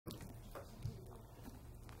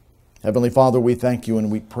Heavenly Father, we thank you and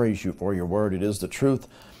we praise you for your word. It is the truth.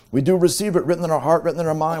 We do receive it written in our heart, written in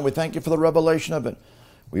our mind. We thank you for the revelation of it.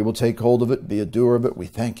 We will take hold of it, be a doer of it. We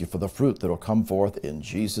thank you for the fruit that will come forth in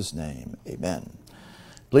Jesus' name. Amen.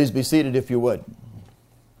 Please be seated if you would.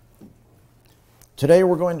 Today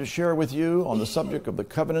we're going to share with you on the subject of the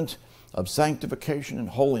covenant of sanctification and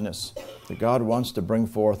holiness that God wants to bring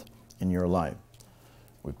forth in your life.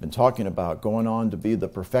 We've been talking about going on to be the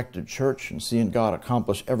perfected church and seeing God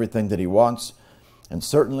accomplish everything that he wants. And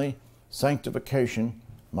certainly, sanctification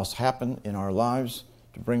must happen in our lives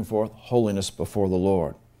to bring forth holiness before the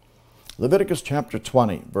Lord. Leviticus chapter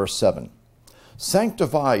 20, verse 7.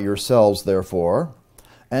 Sanctify yourselves, therefore,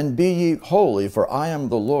 and be ye holy, for I am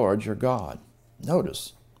the Lord your God.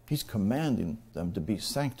 Notice, he's commanding them to be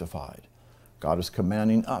sanctified. God is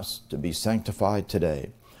commanding us to be sanctified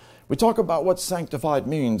today. We talk about what sanctified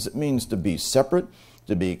means. It means to be separate,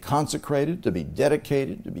 to be consecrated, to be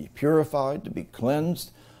dedicated, to be purified, to be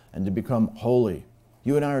cleansed, and to become holy.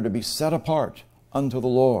 You and I are to be set apart unto the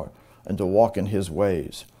Lord and to walk in his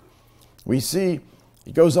ways. We see,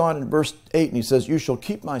 he goes on in verse 8 and he says, you shall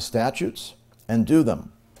keep my statutes and do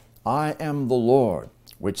them. I am the Lord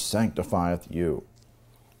which sanctifieth you.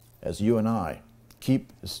 As you and I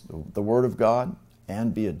keep the word of God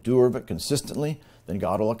and be a doer of it consistently, then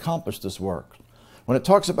God will accomplish this work. When it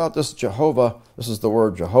talks about this Jehovah, this is the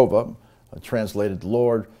word Jehovah, translated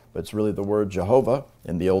Lord, but it's really the word Jehovah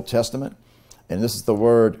in the Old Testament. And this is the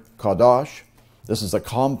word Kadosh. This is a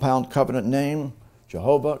compound covenant name,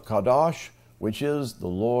 Jehovah Kadosh, which is the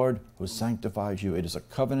Lord who sanctifies you. It is a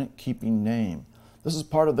covenant-keeping name. This is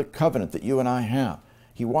part of the covenant that you and I have.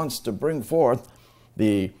 He wants to bring forth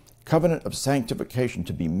the covenant of sanctification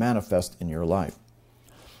to be manifest in your life.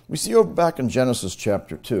 We see over back in Genesis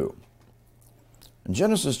chapter 2. In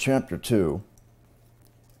Genesis chapter 2,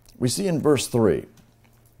 we see in verse 3,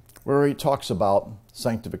 where he talks about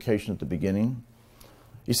sanctification at the beginning.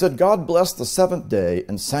 He said, God blessed the seventh day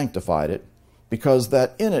and sanctified it, because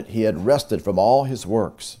that in it he had rested from all his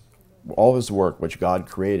work which God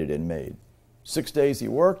created and made. 6 days he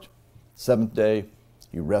worked, seventh day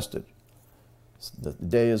he rested. The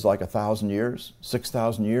day is like 1,000 years.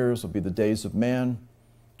 6,000 years will be the days of man,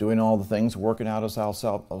 doing all the things, working out his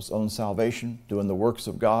own salvation, doing the works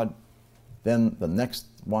of God. Then the next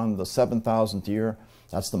one, the 7,000th year,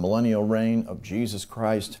 that's the millennial reign of Jesus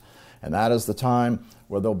Christ. And that is the time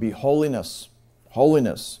where there'll be holiness.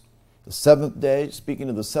 Holiness. The seventh day, speaking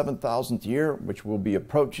of the 7,000th year, which will be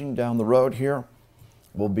approaching down the road here,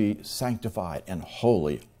 will be sanctified and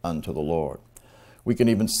holy unto the Lord. We can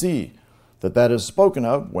even see that that is spoken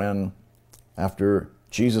of when, after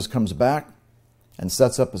Jesus comes back and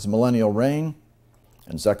sets up his millennial reign,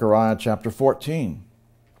 in Zechariah chapter 14,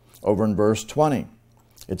 over in verse 20,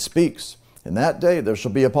 it speaks, in that day there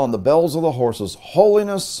shall be upon the bells of the horses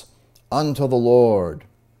holiness unto the Lord.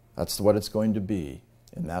 That's what it's going to be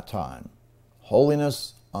in that time.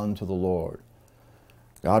 Holiness unto the Lord.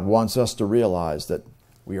 God wants us to realize that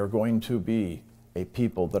we are going to be a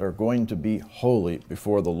people that are going to be holy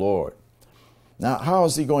before the Lord. Now, how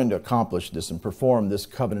is he going to accomplish this and perform this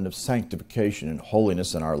covenant of sanctification and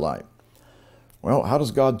holiness in our life? Well, how does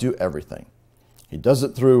God do everything? He does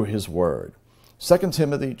it through his word. 2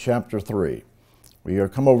 Timothy chapter 3. We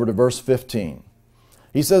come over to verse 15.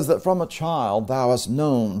 He says that from a child thou hast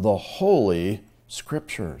known the holy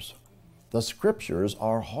scriptures. The scriptures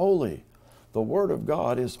are holy. The word of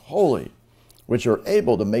God is holy, which are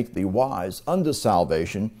able to make thee wise unto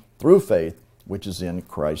salvation through faith, which is in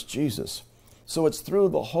Christ Jesus. So it's through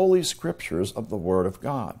the holy scriptures of the word of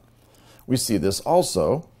God. We see this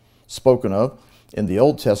also spoken of in the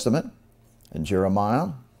Old Testament, in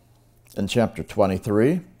Jeremiah, in chapter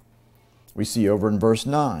 23. We see over in verse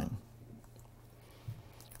 9,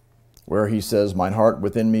 where he says, mine heart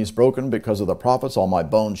within me is broken because of the prophets, all my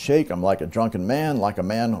bones shake. I'm like a drunken man, like a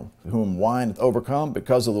man whom wine hath overcome,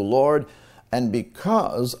 because of the Lord, and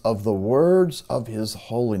because of the words of his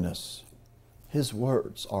holiness. His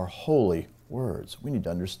words are holy words. We need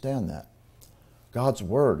to understand that. God's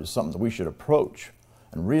word is something that we should approach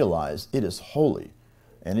and realize it is holy.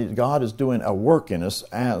 And God is doing a work in us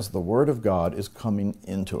as the word of God is coming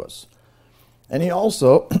into us. And he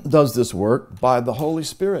also does this work by the Holy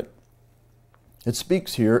Spirit. It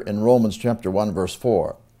speaks here in Romans chapter 1, verse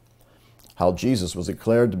 4, how Jesus was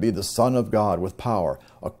declared to be the Son of God with power,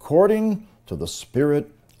 according to the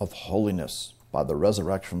Spirit of holiness, by the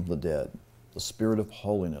resurrection from the dead. The Spirit of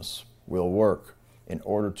holiness will work in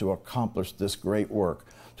order to accomplish this great work,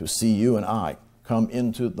 to see you and I come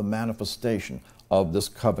into the manifestation of this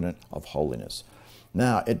covenant of holiness.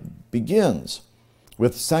 Now, it begins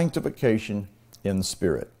with sanctification in the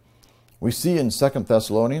Spirit. We see in 2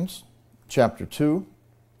 Thessalonians chapter 2,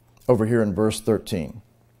 over here in verse 13.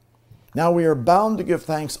 Now we are bound to give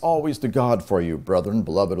thanks always to God for you, brethren,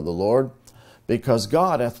 beloved of the Lord, because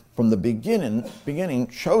God hath from the beginning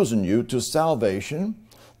chosen you to salvation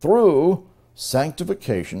through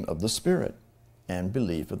sanctification of the Spirit and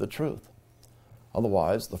belief of the truth.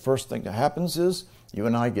 Otherwise, the first thing that happens is you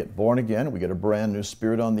and I get born again. We get a brand new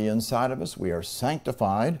spirit on the inside of us. We are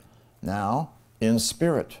sanctified now in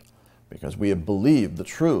spirit because we have believed the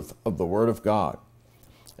truth of the Word of God.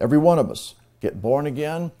 Every one of us get born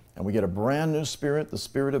again, and we get a brand new spirit, the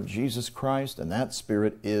Spirit of Jesus Christ, and that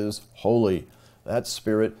spirit is holy. That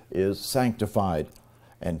spirit is sanctified.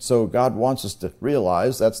 And so God wants us to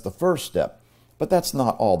realize that's the first step. But that's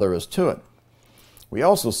not all there is to it. We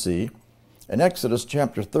also see in Exodus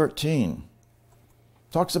chapter 13,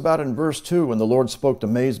 talks about in verse 2 when the Lord spoke to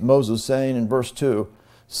Moses, saying in verse 2,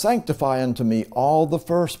 sanctify unto me all the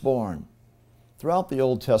firstborn. Throughout the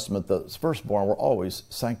Old Testament, the firstborn were always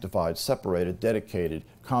sanctified, separated, dedicated,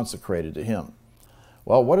 consecrated to Him.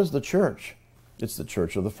 Well, what is the church? It's the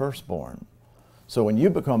church of the firstborn. So when you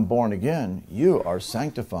become born again, you are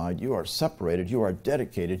sanctified, you are separated, you are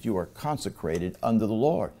dedicated, you are consecrated unto the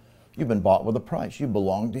Lord. You've been bought with a price. You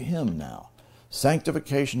belong to Him now.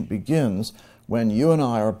 Sanctification begins when you and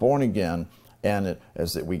I are born again, and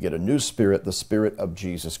as we get a new spirit, the Spirit of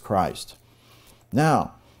Jesus Christ.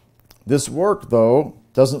 Now, this work, though,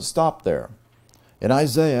 doesn't stop there. In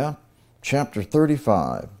Isaiah chapter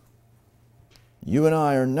 35, you and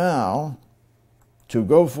I are now to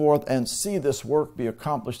go forth and see this work be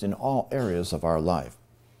accomplished in all areas of our life.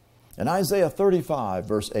 In Isaiah 35,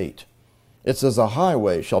 verse 8, it says, a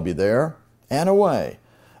highway shall be there, and a way,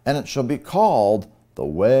 and it shall be called the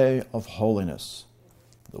way of holiness.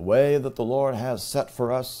 The way that the Lord has set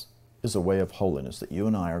for us is a way of holiness that you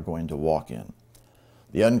and I are going to walk in.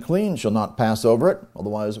 The unclean shall not pass over it,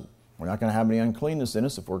 otherwise we're not going to have any uncleanness in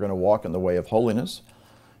us if we're going to walk in the way of holiness.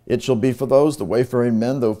 It shall be for those, the wayfaring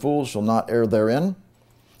men, though fools, shall not err therein.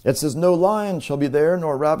 It says, no lion shall be there,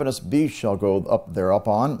 nor ravenous beast shall go up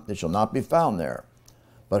thereupon. It shall not be found there.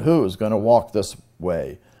 But who is going to walk this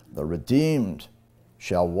way? The redeemed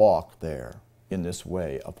shall walk there in this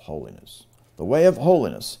way of holiness. The way of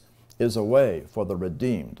holiness is a way for the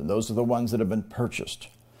redeemed, and those are the ones that have been purchased.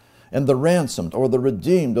 And the ransomed, or the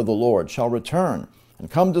redeemed of the Lord, shall return and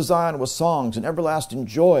come to Zion with songs and everlasting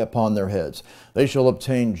joy upon their heads. They shall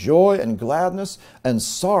obtain joy and gladness, and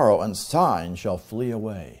sorrow and sighing shall flee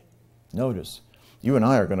away. Notice, you and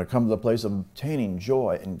I are going to come to the place of obtaining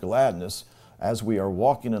joy and gladness as we are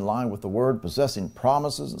walking in line with the Word, possessing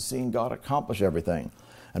promises and seeing God accomplish everything.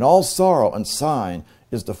 And all sorrow and sighing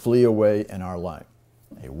is to flee away in our life.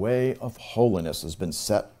 A way of holiness has been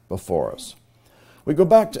set before us. We go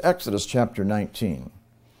back to Exodus chapter 19.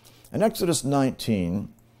 In Exodus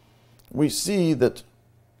 19, we see that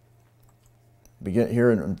begin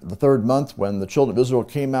here in the third month when the children of Israel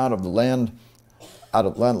came out of the land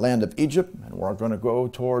of Egypt, and were going to go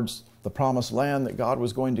towards the promised land that God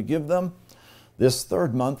was going to give them. This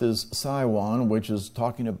third month is Siwan, which is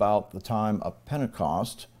talking about the time of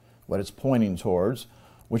Pentecost, what it's pointing towards,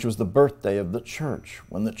 which was the birthday of the church,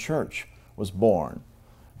 when the church was born.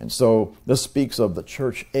 And so this speaks of the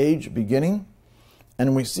church age beginning.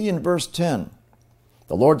 And we see in verse 10,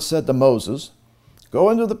 the Lord said to Moses, go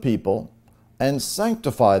unto the people and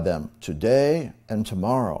sanctify them today and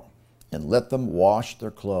tomorrow, and let them wash their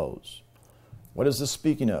clothes. What is this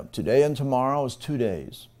speaking of? Today and tomorrow is 2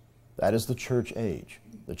 days. That is the church age.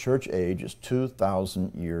 The church age is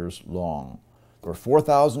 2,000 years long. There were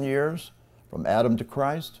 4,000 years from Adam to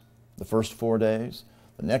Christ, the first 4 days.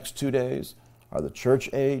 The next 2 days are the church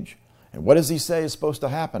age. And what does he say is supposed to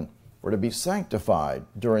happen? We're to be sanctified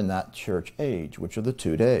during that church age, which are the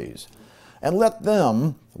 2 days. And let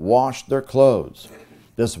them wash their clothes.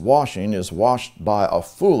 This washing is washed by a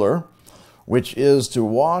fuller, which is to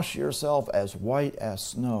wash yourself as white as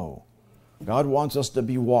snow. God wants us to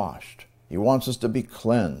be washed. He wants us to be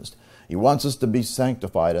cleansed. He wants us to be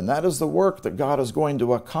sanctified. And that is the work that God is going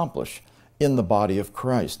to accomplish in the body of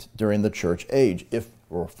Christ during the church age, if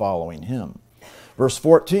we're following Him. Verse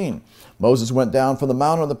 14, Moses went down from the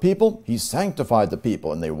mount on the people. He sanctified the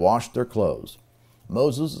people, and they washed their clothes.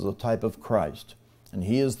 Moses is a type of Christ, and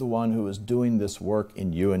he is the one who is doing this work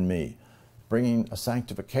in you and me, bringing a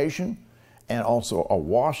sanctification and also a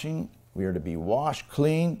washing. We are to be washed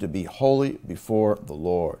clean, to be holy before the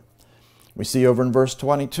Lord. We see over in verse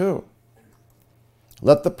 22,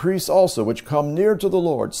 let the priests also which come near to the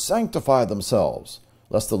Lord sanctify themselves,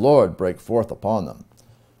 lest the Lord break forth upon them.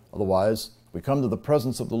 Otherwise, we come to the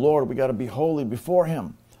presence of the Lord, we got to be holy before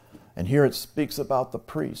Him. And here it speaks about the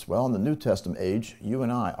priests. Well, in the New Testament age, you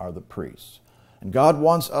and I are the priests. And God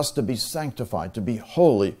wants us to be sanctified, to be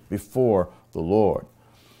holy before the Lord.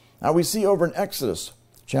 Now we see over in Exodus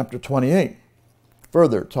chapter 28,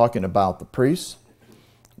 further talking about the priests,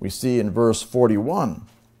 we see in verse 41,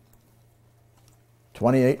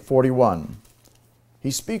 28:41. He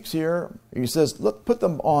speaks here, he says, "Look, put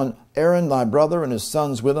them on Aaron thy brother and his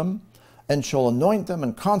sons with him, and shall anoint them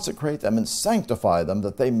and consecrate them and sanctify them,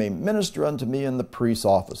 that they may minister unto me in the priest's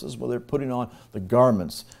offices." Well, they're putting on the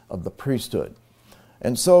garments of the priesthood.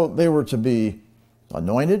 And so they were to be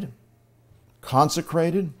anointed,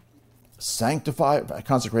 consecrated, sanctified.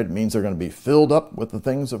 Consecrated means they're going to be filled up with the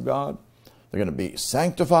things of God. They're going to be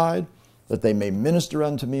sanctified, that they may minister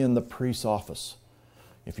unto me in the priest's office.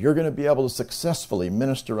 If you're going to be able to successfully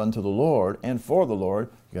minister unto the Lord and for the Lord,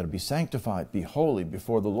 you've got to be sanctified, be holy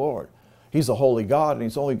before the Lord. He's a holy God, and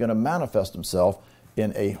he's only going to manifest himself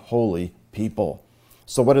in a holy people.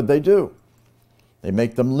 So what did they do? They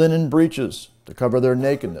make them linen breeches to cover their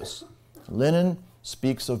nakedness. Linen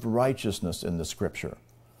speaks of righteousness in the Scripture.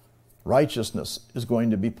 Righteousness is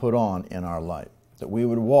going to be put on in our life, that we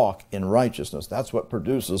would walk in righteousness. That's what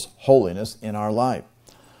produces holiness in our life.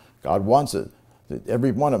 God wants it, that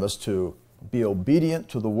every one of us to be obedient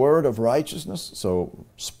to the word of righteousness, so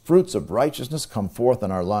fruits of righteousness come forth in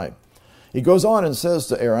our life. He goes on and says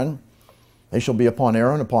to Aaron, "They shall be upon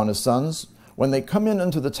Aaron, upon his sons, when they come in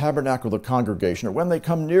unto the tabernacle of the congregation, or when they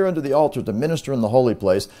come near unto the altar to minister in the holy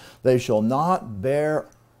place, they shall bear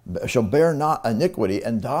not iniquity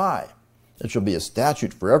and die. It shall be a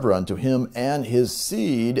statute forever unto him and his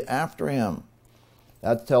seed after him."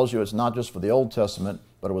 That tells you it's not just for the Old Testament,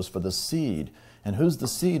 but it was for the seed. And who's the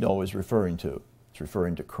seed always referring to? It's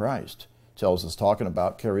referring to Christ. It tells us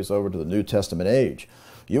carries over to the New Testament age.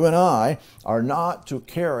 You and I are not to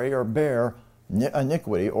carry or bear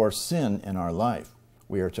iniquity or sin in our life.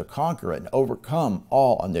 We are to conquer it and overcome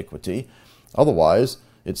all iniquity. Otherwise,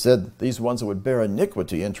 it said that these ones that would bear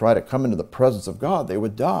iniquity and try to come into the presence of God, they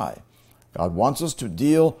would die. God wants us to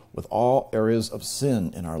deal with all areas of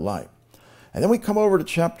sin in our life. And then we come over to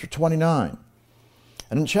chapter 29.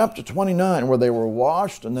 And in chapter 29, where they were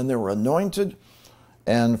washed and then they were anointed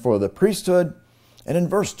and for the priesthood, and in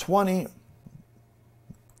verse 20,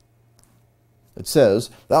 it says,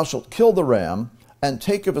 "Thou shalt kill the ram and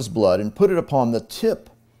take of his blood and put it upon the tip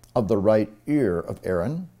of the right ear of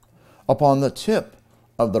Aaron, upon the tip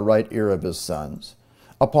of the right ear of his sons,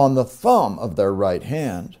 upon the thumb of their right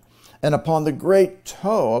hand, and upon the great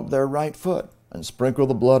toe of their right foot, and sprinkle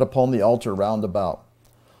the blood upon the altar round about."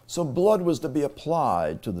 So blood was to be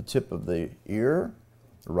applied to the tip of the ear,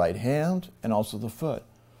 the right hand, and also the foot.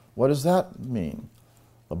 What does that mean?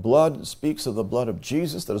 The blood speaks of the blood of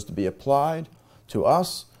Jesus that is to be applied to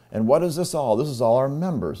us. And what is this all? This is all our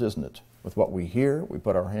members, isn't it? With what we hear, we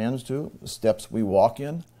put our hands to, the steps we walk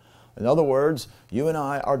in. In other words, you and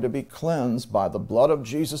I are to be cleansed by the blood of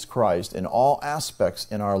Jesus Christ in all aspects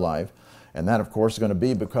in our life. And that, of course, is going to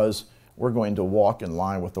be because we're going to walk in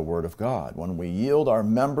line with the Word of God. When we yield our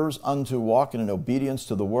members unto walking in obedience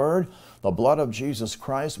to the Word, the blood of Jesus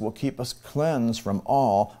Christ will keep us cleansed from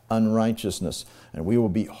all unrighteousness, and we will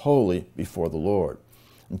be holy before the Lord.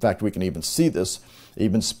 In fact, we can even see this,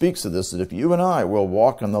 even speaks of this, that if you and I will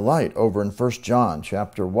walk in the light, over in 1 John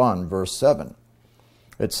chapter 1, verse 7,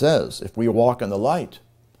 it says, if we walk in the light,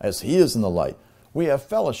 as He is in the light, we have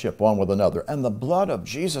fellowship one with another, and the blood of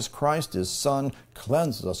Jesus Christ, His Son,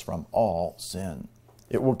 cleanses us from all sin.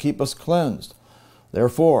 It will keep us cleansed.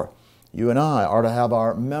 Therefore, you and I are to have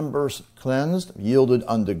our members cleansed, yielded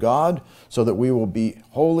unto God, so that we will be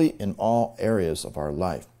holy in all areas of our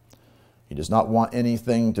life. He does not want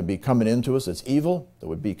anything to be coming into us that's evil, that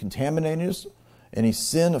would be contaminating us, any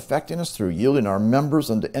sin affecting us through yielding our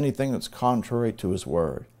members unto anything that's contrary to His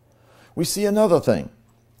Word. We see another thing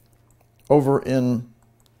over in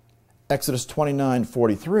Exodus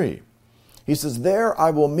 29:43. He says, "There I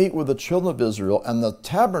will meet with the children of Israel, and the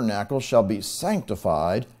tabernacle shall be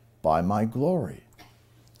sanctified by my glory."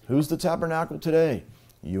 Who's the tabernacle today?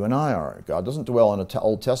 You and I are. God doesn't dwell in an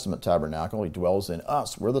Old Testament tabernacle. He dwells in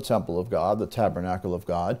us. We're the temple of God, the tabernacle of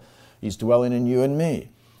God. He's dwelling in you and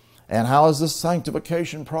me. And how is this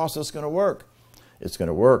sanctification process going to work? It's going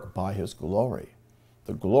to work by His glory.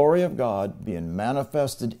 The glory of God being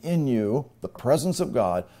manifested in you, the presence of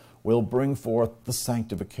God, will bring forth the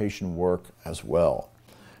sanctification work as well.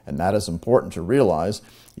 And that is important to realize.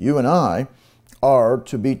 You and I are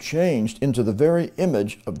to be changed into the very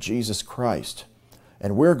image of Jesus Christ.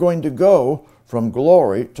 And we're going to go from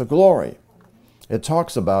glory to glory. It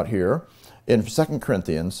talks about here in 2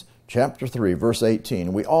 Corinthians chapter 3, verse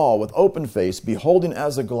 18, we all, with open face, beholding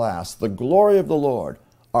as a glass the glory of the Lord,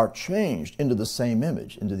 are changed into the same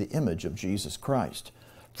image, into the image of Jesus Christ,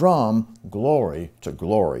 from glory to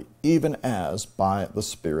glory, even as by the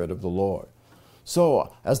Spirit of the Lord.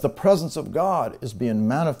 So, as the presence of God is being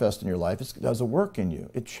manifest in your life, it does a work in you.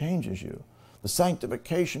 It changes you. The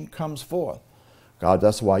sanctification comes forth. God,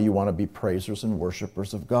 that's why you want to be praisers and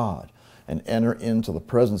worshipers of God and enter into the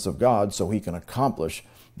presence of God so He can accomplish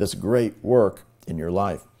this great work in your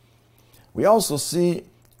life. We also see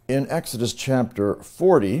in Exodus chapter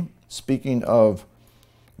 40, speaking of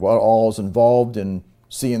what all is involved in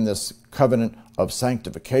seeing this covenant of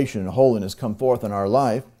sanctification and holiness come forth in our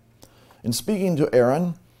life, in speaking to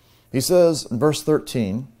Aaron, he says in verse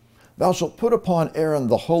 13, "Thou shalt put upon Aaron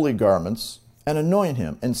the holy garments, and anoint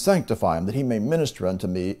him, and sanctify him, that he may minister unto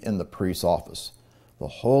me in the priest's office." The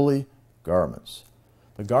holy garments.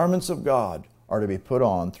 The garments of God are to be put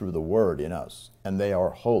on through the Word in us, and they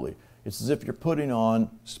are holy. It's as if you're putting on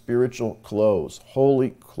spiritual clothes.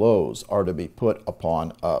 Holy clothes are to be put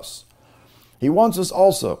upon us. He wants us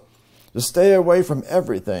also to stay away from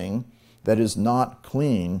everything that is not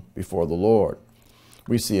clean before the Lord.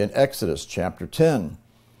 We see in Exodus chapter 10,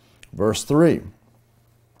 verse 3,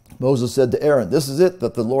 Moses said to Aaron, "This is it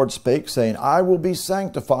that the Lord spake, saying, I will be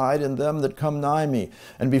sanctified in them that come nigh me,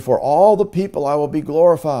 and before all the people I will be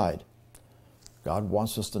glorified." God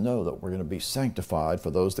wants us to know that we're going to be sanctified for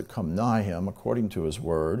those that come nigh Him according to His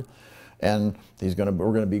Word, and we're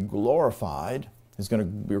going to be glorified.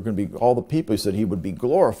 We're going to be all the people. He said He would be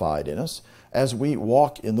glorified in us as we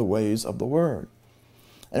walk in the ways of the Word.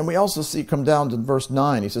 And we also see, come down to verse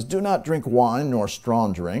 9, he says, "Do not drink wine nor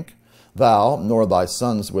strong drink, thou nor thy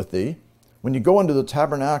sons with thee, when you go into the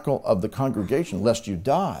tabernacle of the congregation, lest you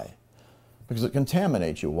die, because it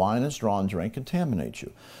contaminates you." Wine and strong drink contaminate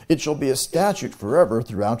you. "It shall be a statute forever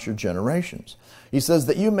throughout your generations." He says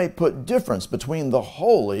that you may put difference between the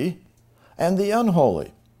holy and the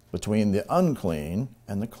unholy, between the unclean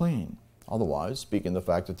and the clean. Otherwise, speaking of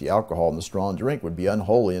the fact that the alcohol and the strong drink would be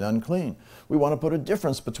unholy and unclean. We want to put a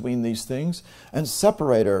difference between these things and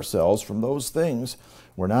separate ourselves from those things.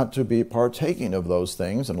 We're not to be partaking of those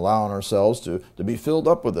things and allowing ourselves to be filled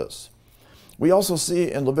up with this. We also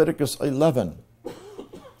see in Leviticus 11,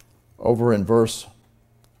 over in verse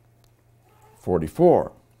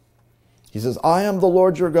 44, he says, "I am the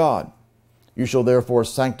Lord your God. You shall therefore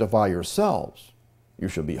sanctify yourselves. You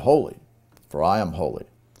shall be holy, for I am holy."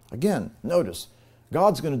 Again, notice,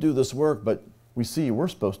 God's going to do this work, but we see we're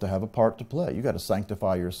supposed to have a part to play. You've got to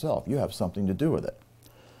sanctify yourself. You have something to do with it.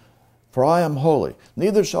 "For I am holy.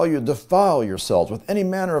 Neither shall you defile yourselves with any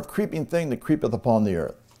manner of creeping thing that creepeth upon the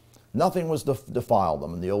earth." Nothing was to defile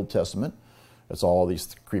them in the Old Testament. It's all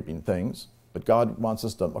these creeping things. But God wants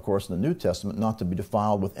us to, of course, in the New Testament, not to be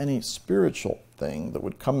defiled with any spiritual thing that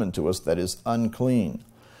would come into us that is unclean.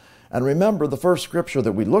 And remember the first scripture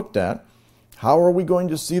that we looked at. How are we going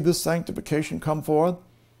to see this sanctification come forth?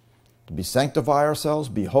 To be sanctify ourselves,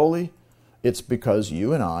 be holy. It's because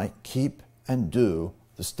you and I keep and do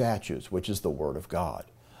the statutes, which is the Word of God.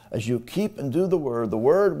 As you keep and do the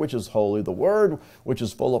Word which is holy, the Word which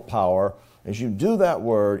is full of power, as you do that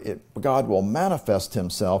Word, God will manifest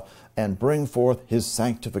Himself and bring forth His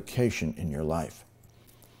sanctification in your life.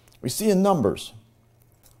 We see in Numbers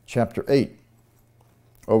chapter 8,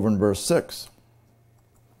 over in verse 6,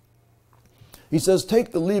 he says,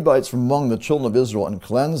 "Take the Levites from among the children of Israel and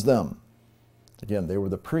cleanse them." Again, they were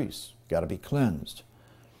the priests. Got to be cleansed.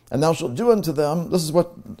 "And thou shalt do unto them,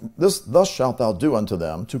 thus shalt thou do unto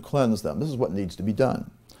them to cleanse them." This is what needs to be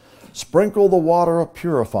done. "Sprinkle the water of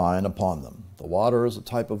purifying upon them." The water is a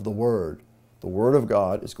type of the Word. The Word of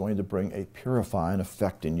God is going to bring a purifying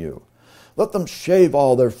effect in you. "Let them shave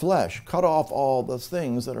all their flesh." Cut off all the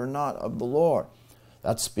things that are not of the Lord.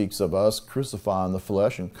 That speaks of us crucifying the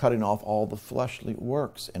flesh and cutting off all the fleshly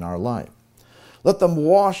works in our life. "Let them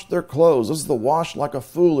wash their clothes." This is the wash like a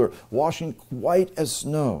fuller, washing white as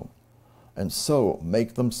snow, "and so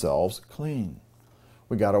make themselves clean."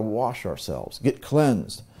 We got to wash ourselves, get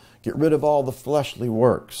cleansed, get rid of all the fleshly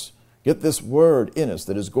works, get this Word in us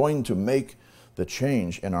that is going to make the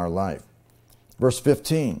change in our life. Verse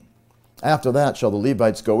 15, "After that shall the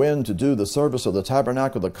Levites go in to do the service of the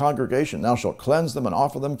tabernacle of the congregation. Thou shalt cleanse them and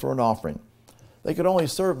offer them for an offering." They could only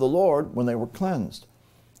serve the Lord when they were cleansed.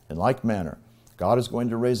 In like manner, God is going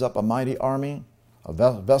to raise up a mighty army of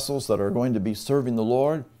vessels that are going to be serving the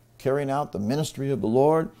Lord, carrying out the ministry of the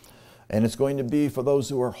Lord, and it's going to be for those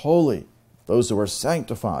who are holy, those who are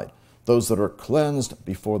sanctified, those that are cleansed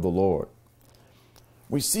before the Lord.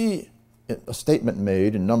 We see a statement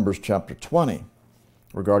made in Numbers chapter 20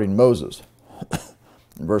 regarding Moses.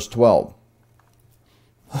 In verse 12,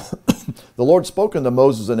 the Lord spoke unto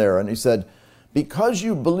Moses and Aaron. He said, because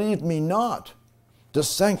you believed me not to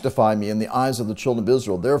sanctify me in the eyes of the children of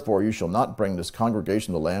Israel, therefore you shall not bring this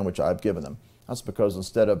congregation to the land which I have given them. That's because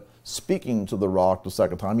instead of speaking to the rock the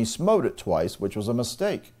second time, he smote it twice, which was a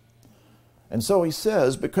mistake. And so he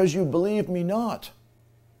says, because you believed me not.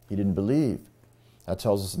 He didn't believe. That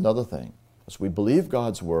tells us another thing. As we believe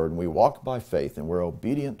God's word and we walk by faith and we're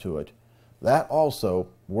obedient to it, that also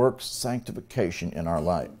works sanctification in our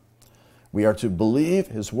life. We are to believe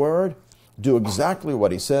his word, do exactly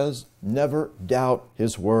what he says, never doubt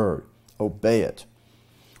his word, obey it.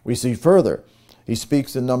 We see further, he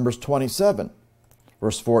speaks in Numbers 27,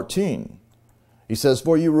 verse 14. He says,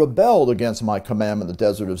 for you rebelled against my commandment in the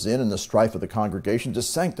desert of Zin in the strife of the congregation to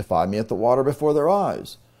sanctify me at the water before their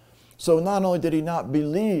eyes. So not only did he not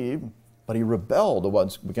believe, but he rebelled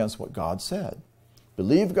against what God said.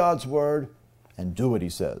 Believe God's word and do what he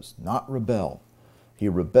says, not rebel. He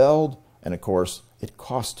rebelled, and of course, it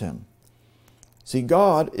cost him. See,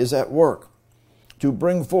 God is at work to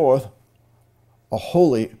bring forth a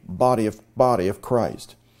holy body of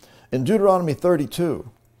Christ. In Deuteronomy 32,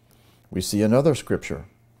 we see another scripture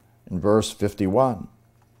in verse 51.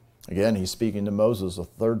 Again, he's speaking to Moses a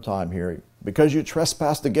third time here. Because you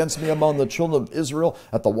trespassed against me among the children of Israel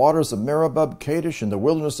at the waters of Meribah, Kadesh, in the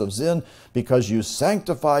wilderness of Zin, because you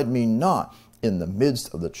sanctified me not in the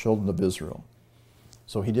midst of the children of Israel.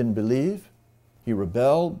 So he didn't believe, he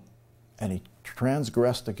rebelled, and he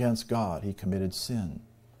transgressed against God. He committed sin.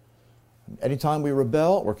 Anytime we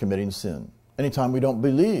rebel, we're committing sin. Anytime we don't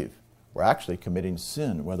believe, we're actually committing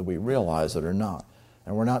sin, whether we realize it or not.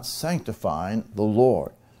 And we're not sanctifying the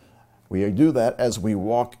Lord. We do that as we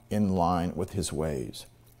walk in line with his ways.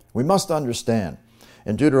 We must understand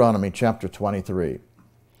in Deuteronomy chapter 23,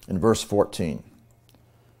 in verse 14,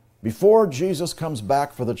 before Jesus comes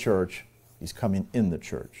back for the church, he's coming in the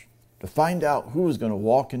church to find out who is going to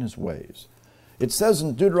walk in his ways. It says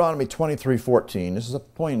in Deuteronomy 23:14, this is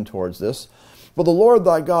pointing towards this, for the Lord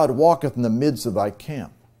thy God walketh in the midst of thy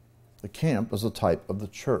camp. The camp is a type of the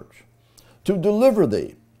church. To deliver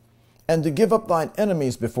thee, and to give up thine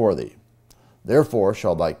enemies before thee. Therefore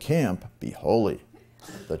shall thy camp be holy.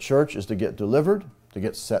 The church is to get delivered, to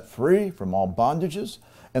get set free from all bondages,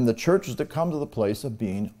 and the church is to come to the place of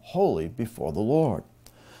being holy before the Lord.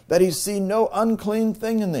 That he see no unclean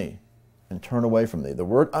thing in thee, and turn away from thee. The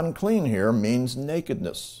word unclean here means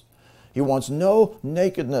nakedness. He wants no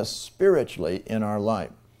nakedness spiritually in our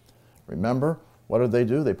life. Remember, what did they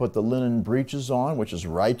do? They put the linen breeches on, which is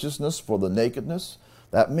righteousness for the nakedness.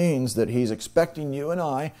 That means that he's expecting you and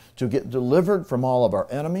I to get delivered from all of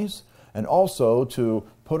our enemies and also to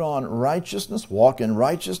put on righteousness, walk in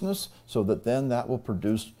righteousness, so that then that will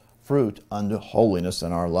produce fruit unto holiness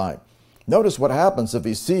in our life. Notice what happens if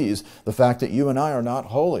he sees the fact that you and I are not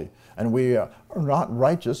holy and we are not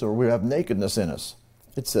righteous or we have nakedness in us.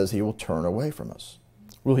 It says he will turn away from us.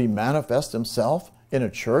 Will he manifest himself in a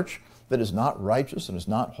church that is not righteous and is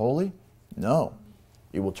not holy? No.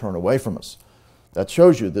 He will turn away from us. That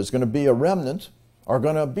shows you there's going to be a remnant are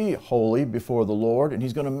going to be holy before the Lord, and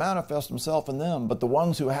he's going to manifest himself in them. But the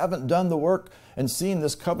ones who haven't done the work and seen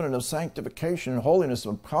this covenant of sanctification and holiness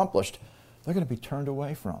accomplished, they're going to be turned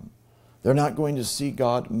away from. They're not going to see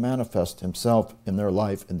God manifest himself in their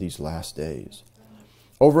life in these last days.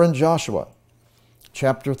 Over in Joshua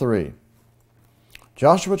chapter 3.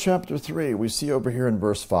 Joshua chapter 3, we see over here in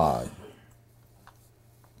verse 5.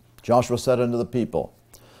 Joshua said unto the people,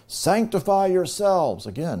 sanctify yourselves.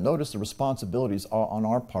 Again, notice the responsibilities are on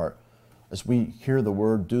our part as we hear the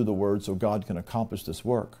word, do the word, so God can accomplish this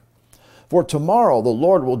work. For tomorrow the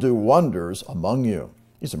Lord will do wonders among you.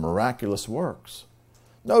 These are miraculous works.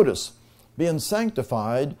 Notice, being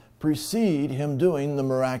sanctified precede him doing the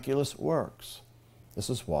miraculous works. This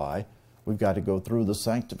is why we've got to go through the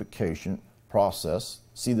sanctification process,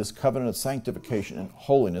 see this covenant of sanctification and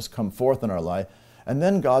holiness come forth in our life, and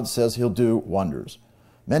then God says he'll do wonders.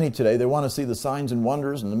 Many today, they want to see the signs and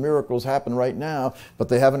wonders and the miracles happen right now, but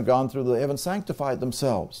they haven't gone through, they haven't sanctified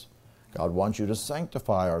themselves. God wants you to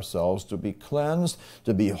sanctify ourselves, to be cleansed,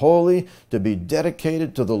 to be holy, to be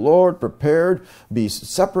dedicated to the Lord, prepared, be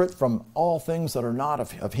separate from all things that are not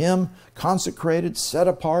of him, consecrated, set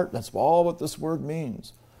apart. That's all what this word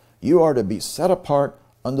means. You are to be set apart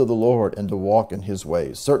unto the Lord and to walk in his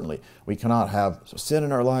ways. Certainly, we cannot have sin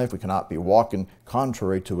in our life. We cannot be walking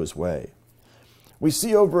contrary to his way. We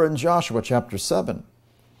see over in Joshua chapter 7,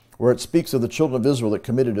 where it speaks of the children of Israel that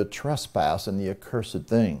committed a trespass and the accursed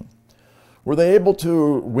thing. Were they able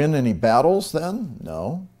to win any battles then?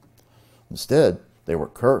 No. Instead, they were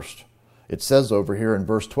cursed. It says over here in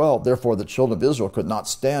verse 12, therefore the children of Israel could not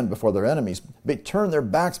stand before their enemies. They turned their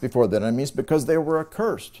backs before their enemies because they were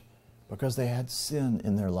accursed, because they had sin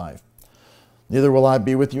in their life. Neither will I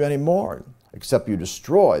be with you any more, except you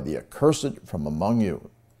destroy the accursed from among you.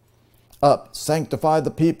 Up, sanctify the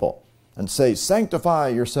people, and say, sanctify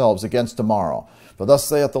yourselves against tomorrow. For thus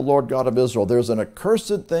saith the Lord God of Israel, there is an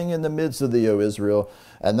accursed thing in the midst of thee, O Israel,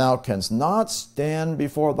 and thou canst not stand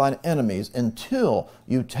before thine enemies until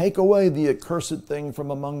you take away the accursed thing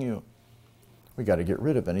from among you. We got to get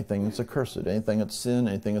rid of anything that's accursed, anything that's sin,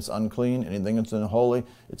 anything that's unclean, anything that's unholy.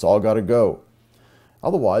 It's all got to go.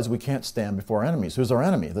 Otherwise, we can't stand before enemies. Who's our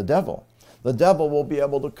enemy? The devil. The devil will be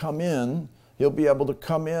able to come in. He'll be able to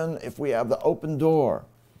come in if we have the open door.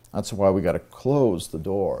 That's why we got to close the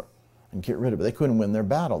door and get rid of it. They couldn't win their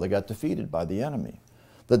battle. They got defeated by the enemy.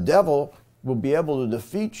 The devil will be able to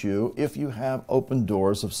defeat you if you have open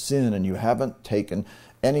doors of sin and you haven't taken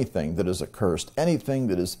anything that is accursed, anything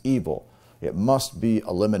that is evil. It must be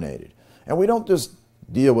eliminated. And we don't just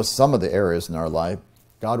deal with some of the areas in our life.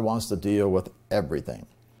 God wants to deal with everything.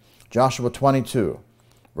 Joshua 22,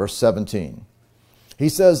 verse 17. He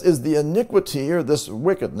says, is the iniquity or this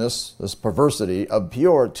wickedness, this perversity of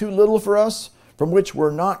Peor too little for us, from which we're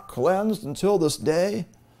not cleansed until this day?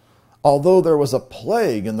 Although there was a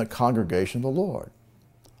plague in the congregation of the Lord.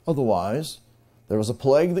 Otherwise, there was a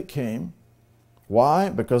plague that came. Why?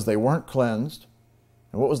 Because they weren't cleansed.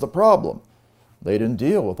 And what was the problem? They didn't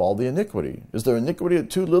deal with all the iniquity. Is there iniquity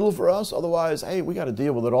too little for us? Otherwise, hey, we got to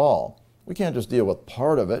deal with it all. We can't just deal with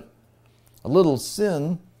part of it. A little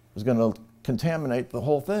sin is going to contaminate the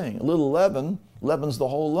whole thing. A little leaven leavens the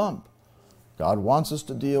whole lump. God wants us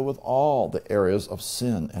to deal with all the areas of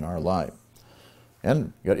sin in our life.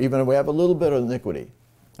 And even if we have a little bit of iniquity,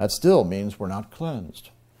 that still means we're not cleansed.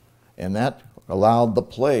 And that allowed the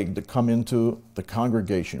plague to come into the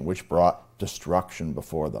congregation, which brought destruction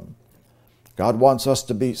before them. God wants us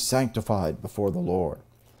to be sanctified before the Lord.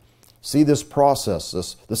 See this process,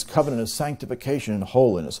 this covenant of sanctification and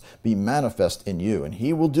holiness be manifest in you. And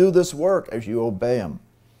He will do this work as you obey Him.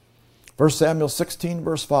 1 Samuel 16,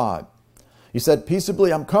 verse 5. He said,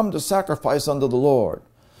 peaceably I'm come to sacrifice unto the Lord.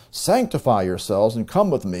 Sanctify yourselves and come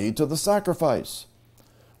with me to the sacrifice.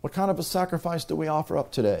 What kind of a sacrifice do we offer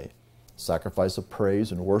up today? A sacrifice of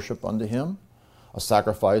praise and worship unto Him. A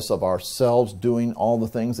sacrifice of ourselves doing all the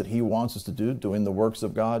things that He wants us to do, doing the works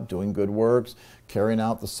of God, doing good works, carrying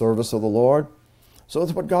out the service of the Lord. So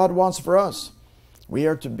that's what God wants for us. We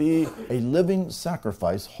are to be a living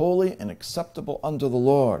sacrifice, holy and acceptable unto the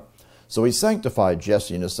Lord. So He sanctified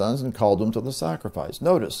Jesse and his sons and called them to the sacrifice.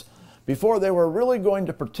 Notice, before they were really going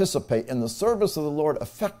to participate in the service of the Lord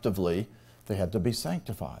effectively, they had to be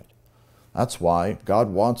sanctified. That's why God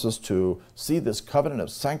wants us to see this covenant of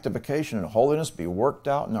sanctification and holiness be worked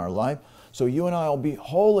out in our life, so you and I will be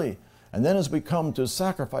holy. And then as we come to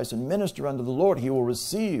sacrifice and minister unto the Lord, He will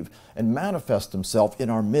receive and manifest Himself in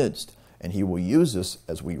our midst, and He will use us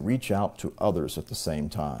as we reach out to others at the same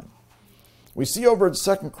time. We see over in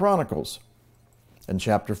 2 Chronicles in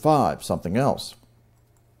chapter 5 something else.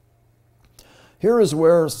 Here is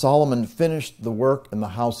where Solomon finished the work in the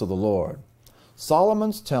house of the Lord.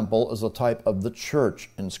 Solomon's temple is a type of the church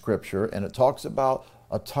in Scripture, and it talks about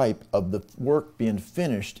a type of the work being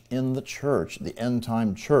finished in the church, the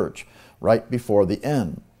end-time church, right before the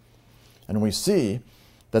end. And we see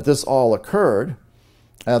that this all occurred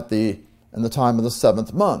in the time of the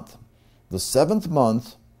 7th month. The 7th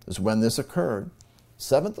month is when this occurred.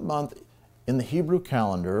 7th month in the Hebrew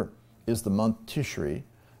calendar is the month Tishri,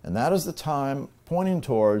 and that is the time pointing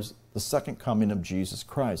towards the second coming of Jesus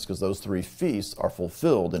Christ, because those 3 feasts are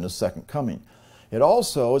fulfilled in His second coming. It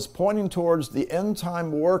also is pointing towards the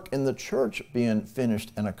end-time work in the church being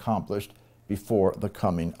finished and accomplished before the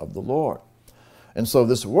coming of the Lord. And so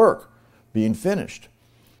this work being finished,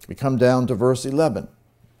 we come down to verse 11.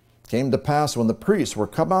 It came to pass when the priests were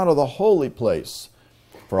come out of the holy place,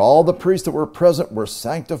 for all the priests that were present were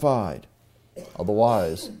sanctified.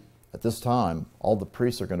 Otherwise, at this time, all the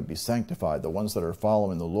priests are going to be sanctified. The ones that are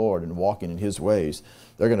following the Lord and walking in His ways,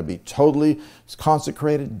 they're going to be totally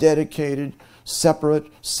consecrated, dedicated, separate,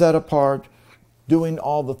 set apart, doing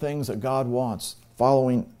all the things that God wants,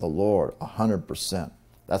 following the Lord 100%.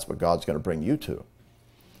 That's what God's going to bring you to.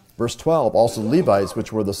 Verse 12, also the Levites,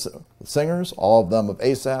 which were the singers, all of them of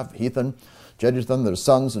Asaph, Heathan, Jeduthun, their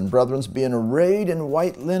sons and brethren, being arrayed in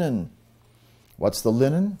white linen. What's the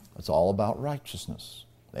linen? It's all about righteousness.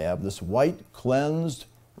 They have this white, cleansed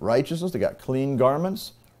righteousness. They got clean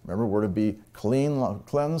garments. Remember, we're to be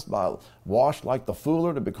cleansed by washed like the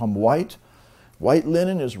fuller to become white. White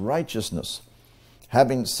linen is righteousness.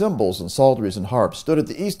 having cymbals and psalteries and harps, stood at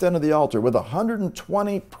the east end of the altar with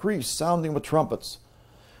 120 priests sounding with trumpets.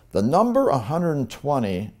 The number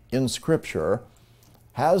 120 in Scripture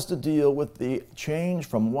has to deal with the change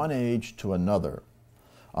from one age to another.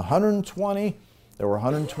 120, there were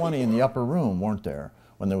 120 in the upper room, weren't there,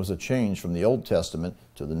 when there was a change from the Old Testament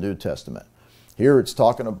to the New Testament. Here it's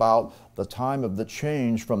talking about the time of the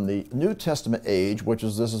change from the New Testament age, which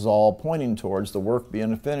is, this is all pointing towards the work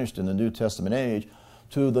being finished in the New Testament age,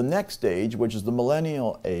 to the next age, which is the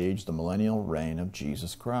millennial age, the millennial reign of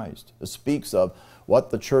Jesus Christ. It speaks of what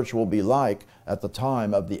the church will be like at the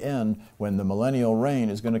time of the end, when the millennial reign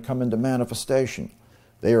is going to come into manifestation.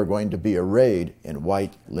 They are going to be arrayed in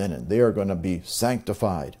white linen. They are going to be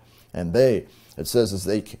sanctified. And it says, as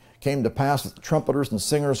they came to pass, that the trumpeters and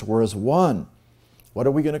singers were as one. What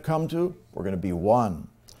are we going to come to? We're going to be one.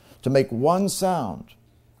 To make one sound.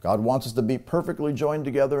 God wants us to be perfectly joined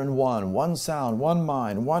together in one sound, one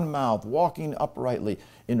mind, one mouth, walking uprightly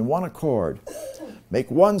in one accord. Make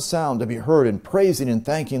one sound to be heard in praising and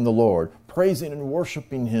thanking the Lord, praising and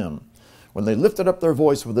worshiping Him. When they lifted up their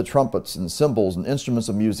voice with the trumpets and cymbals and instruments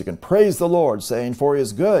of music, and praised the Lord, saying, For He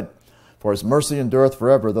is good, for His mercy endureth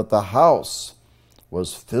forever, that the house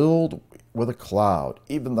was filled with a cloud,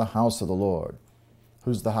 even the house of the Lord.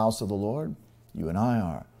 Who's the house of the Lord? You and I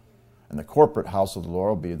are. And the corporate house of the Lord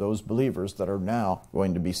will be those believers that are now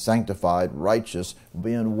going to be sanctified, righteous,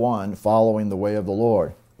 being one, following the way of the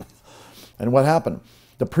Lord. And what happened?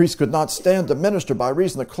 The priest could not stand to minister by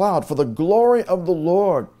reason of the cloud, for the glory of the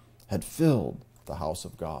Lord had filled the house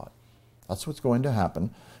of God. That's what's going to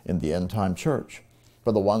happen in the end-time church.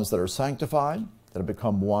 For the ones that are sanctified, that have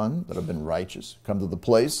become one, that have been righteous, come to the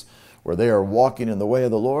place where they are walking in the way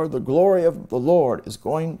of the Lord, the glory of the Lord is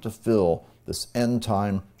going to fill this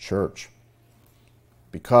end-time church,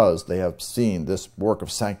 because they have seen this work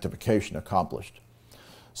of sanctification accomplished.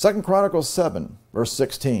 2 Chronicles 7, verse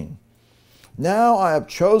 16. Now I have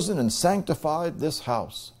chosen and sanctified this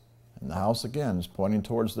house. And the house again is pointing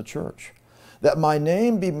towards the church. That my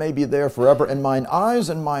name may be there forever, and mine eyes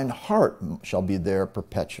and mine heart shall be there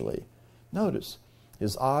perpetually. Notice,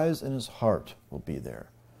 His eyes and His heart will be there.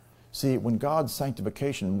 See, when God's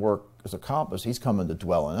sanctification work is accomplished, He's coming to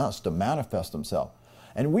dwell in us, to manifest Himself.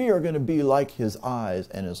 And we are going to be like His eyes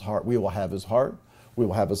and His heart. We will have His heart. We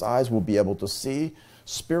will have His eyes. We'll be able to see,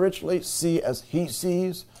 spiritually see as He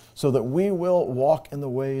sees, so that we will walk in the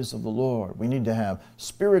ways of the Lord. We need to have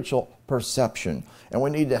spiritual perception, and we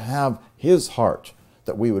need to have His heart,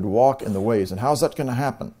 that we would walk in the ways. And how's that going to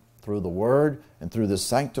happen? Through the Word and through this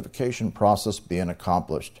sanctification process being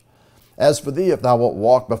accomplished. As for thee, if thou wilt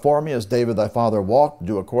walk before me as David thy father walked,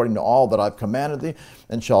 do according to all that I've commanded thee,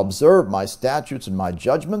 and shall observe my statutes and my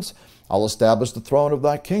judgments, I'll establish the throne of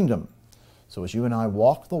thy kingdom. So as you and I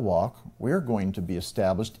walk the walk, we're going to be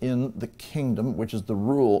established in the kingdom, which is the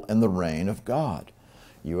rule and the reign of God.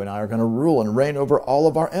 You and I are going to rule and reign over all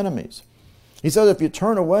of our enemies. He says, if you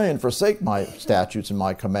turn away and forsake my statutes and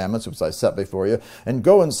my commandments, which I set before you, and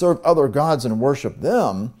go and serve other gods and worship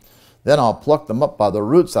them, then I'll pluck them up by the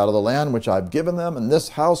roots out of the land which I've given them, and this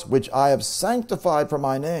house which I have sanctified for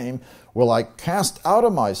my name will I cast out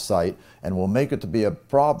of my sight, and will make it to be a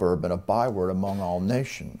proverb and a byword among all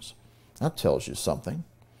nations. That tells you something.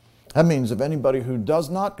 That means if anybody who does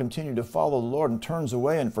not continue to follow the Lord and turns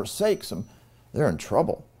away and forsakes Him, they're in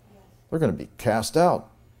trouble. They're going to be cast out.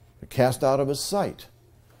 They're cast out of His sight.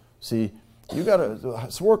 See,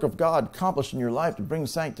 this work of God accomplished in your life to bring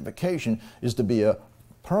sanctification is to be a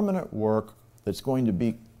permanent work that's going to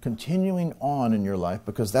be continuing on in your life,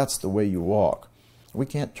 because that's the way you walk. We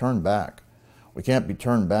can't turn back. We can't be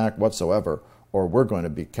turned back whatsoever, or we're going to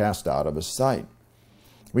be cast out of His sight.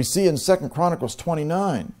 We see in 2 Chronicles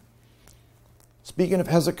 29, speaking of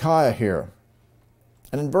Hezekiah here,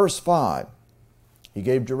 and in verse 5, he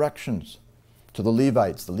gave directions to the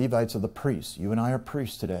Levites. The Levites are the priests. You and I are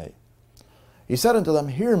priests today. He said unto them,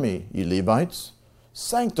 Hear me, ye Levites,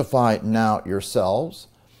 sanctify now yourselves,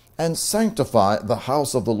 and sanctify the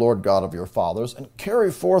house of the Lord God of your fathers, and carry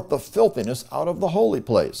forth the filthiness out of the holy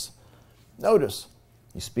place. Notice,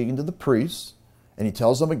 he's speaking to the priests, and he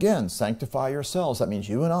tells them again, sanctify yourselves. That means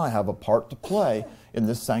you and I have a part to play in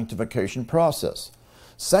this sanctification process.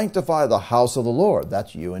 Sanctify the house of the Lord.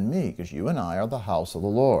 That's you and me, because you and I are the house of the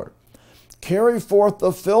Lord. Carry forth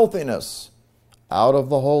the filthiness out of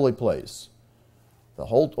the holy place. The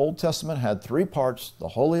whole Old Testament had three parts: the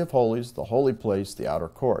Holy of Holies, the holy place, the outer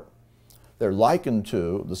court. They're likened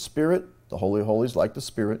to the Spirit, the Holy of Holies like the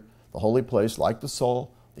Spirit, the holy place like the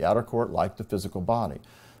soul, the outer court like the physical body.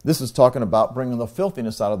 This is talking about bringing the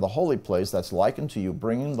filthiness out of the holy place. That's likened to you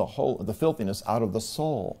bringing the filthiness out of the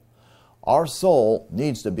soul. Our soul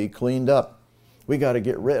needs to be cleaned up. We got to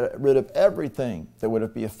get rid of everything that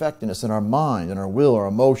would be affecting us in our mind, in our will, our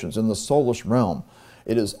emotions, in the soulish realm.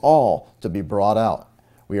 It is all to be brought out.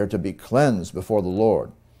 We are to be cleansed before the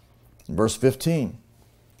Lord. In verse 15,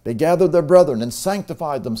 they gathered their brethren and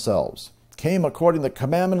sanctified themselves, came according to the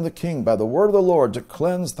commandment of the king by the word of the Lord to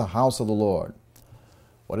cleanse the house of the Lord.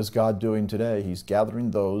 What is God doing today? He's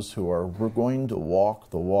gathering those who are going to walk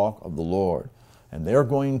the walk of the Lord. And they're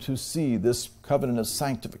going to see this covenant of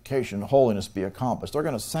sanctification, holiness be accomplished. They're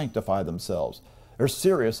going to sanctify themselves. They're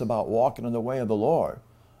serious about walking in the way of the Lord.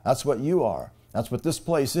 That's what you are. That's what this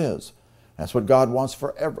place is. That's what God wants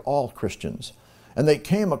for all Christians. And they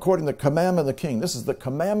came according to the commandment of the king. This is the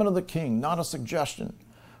commandment of the king, not a suggestion.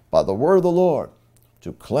 By the word of the Lord,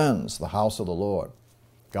 to cleanse the house of the Lord.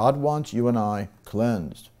 God wants you and I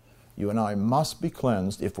cleansed. You and I must be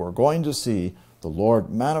cleansed if we're going to see the Lord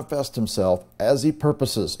manifest himself as he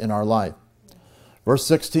purposes in our life. Verse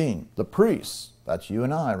 16, the priests, that's you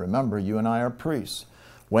and I, remember you and I are priests,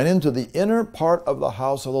 went into the inner part of the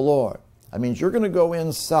house of the Lord. That means you're going to go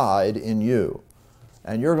inside in you,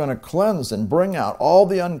 and you're going to cleanse and bring out all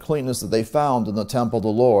the uncleanness that they found in the temple of the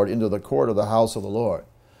Lord into the court of the house of the Lord.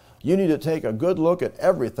 You need to take a good look at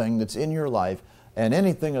everything that's in your life, and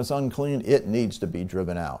anything that's unclean, it needs to be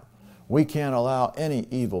driven out. We can't allow any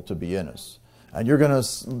evil to be in us. And you're going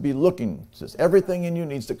to be looking. Everything in you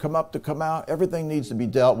needs to come up to come out. Everything needs to be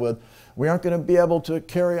dealt with. We aren't going to be able to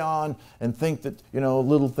carry on and think that,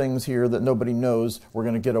 little things here that nobody knows we're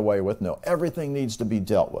going to get away with. No, everything needs to be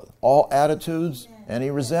dealt with. All attitudes, any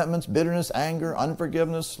resentments, bitterness, anger,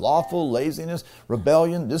 unforgiveness, slothful, laziness,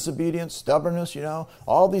 rebellion, disobedience, stubbornness,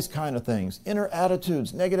 all these kind of things. Inner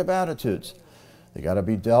attitudes, negative attitudes. They got to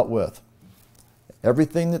be dealt with.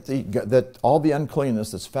 Everything that all the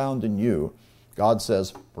uncleanness that's found in you, God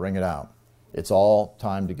says, bring it out. It's all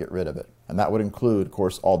time to get rid of it. And that would include, of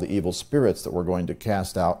course, all the evil spirits that we're going to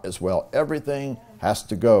cast out as well. Everything has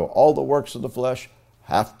to go. All the works of the flesh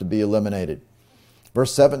have to be eliminated.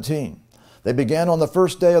 Verse 17, they began on the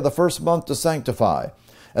first day of the first month to sanctify.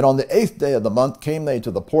 And on the 8th day of the month came they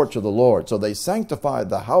to the porch of the Lord. So they sanctified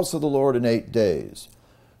the house of the Lord in 8 days.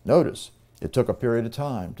 Notice, it took a period of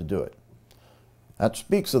time to do it. That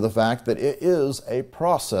speaks of the fact that it is a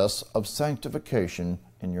process of sanctification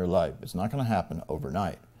in your life. It's not going to happen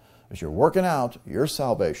overnight. As you're working out your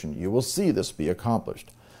salvation, you will see this be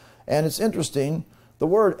accomplished. And it's interesting, the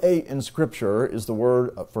word 8 in Scripture is the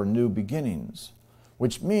word for new beginnings,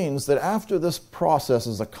 which means that after this process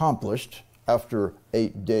is accomplished, after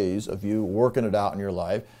 8 days of you working it out in your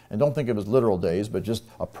life, and don't think of it as literal days, but just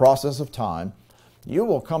a process of time, you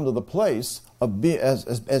will come to the place of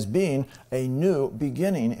as being a new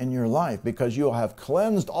beginning in your life, because you'll have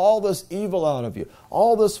cleansed all this evil out of you,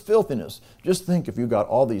 all this filthiness. Just think if you got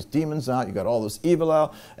all these demons out, you got all this evil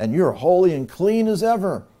out, and you're holy and clean as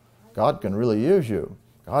ever. God can really use you.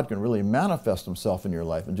 God can really manifest himself in your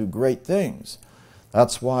life and do great things.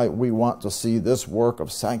 That's why we want to see this work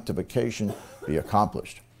of sanctification be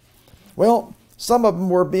accomplished. Well, some of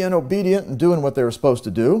them were being obedient and doing what they were supposed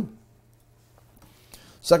to do.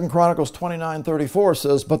 2 Chronicles 29:34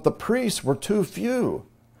 says, but the priests were too few,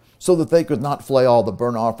 so that they could not flay all the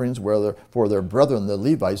burnt offerings for their brethren the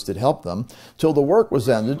Levites did help them, till the work was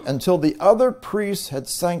ended, until the other priests had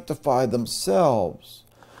sanctified themselves.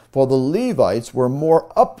 For the Levites were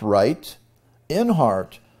more upright in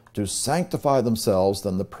heart to sanctify themselves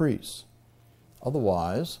than the priests.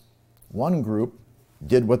 Otherwise, one group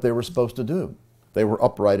did what they were supposed to do. They were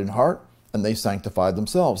upright in heart, and they sanctified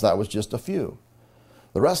themselves. That was just a few.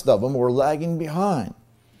 The rest of them were lagging behind.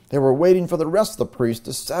 They were waiting for the rest of the priests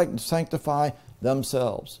to sanctify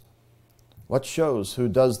themselves. What shows who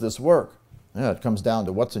does this work? Yeah, it comes down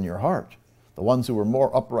to what's in your heart. The ones who were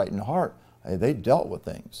more upright in heart, they dealt with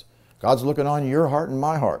things. God's looking on your heart and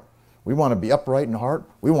my heart. We want to be upright in heart.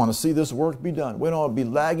 We want to see this work be done. We don't want to be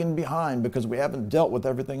lagging behind because we haven't dealt with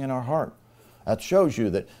everything in our heart. That shows you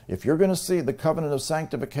that if you're going to see the covenant of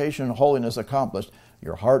sanctification and holiness accomplished,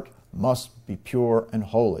 your heart must be pure and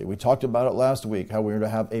holy. We talked about it last week, how we are to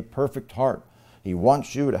have a perfect heart. He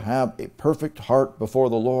wants you to have a perfect heart before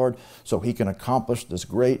the Lord so he can accomplish this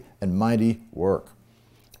great and mighty work.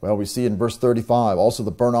 Well, we see in verse 35, also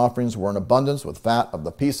the burnt offerings were in abundance with fat of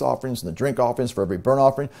the peace offerings and the drink offerings for every burnt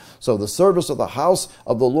offering. So the service of the house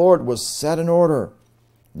of the Lord was set in order.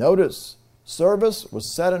 Notice, service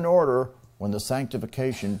was set in order when the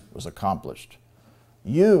sanctification was accomplished.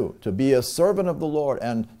 You, to be a servant of the Lord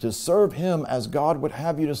and to serve him as God would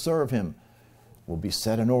have you to serve him, will be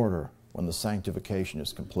set in order when the sanctification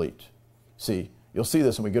is complete. See, you'll see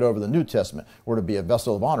this when we get over the New Testament. We're to be a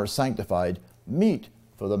vessel of honor, sanctified, meet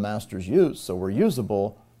for the master's use, so we're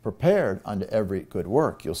usable, prepared unto every good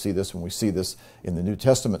work. You'll see this when we see this in the New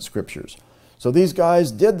Testament scriptures. So these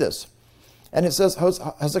guys did this. And it says,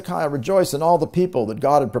 Hezekiah rejoiced in all the people that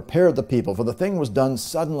God had prepared the people, for the thing was done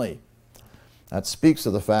suddenly. That speaks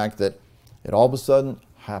of the fact that it all of a sudden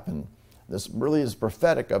happened. This really is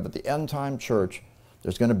prophetic of at the end time church.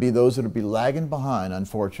 There's going to be those that will be lagging behind,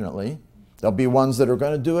 unfortunately. There'll be ones that are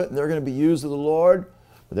going to do it, and they're going to be used of the Lord.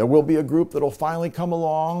 But there will be a group that will finally come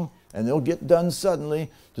along, and they'll get done suddenly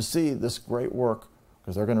to see this great work,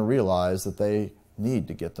 because they're going to realize that they need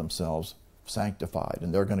to get themselves sanctified,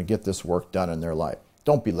 and they're going to get this work done in their life.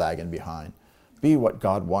 Don't be lagging behind. Be what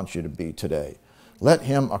God wants you to be today. Let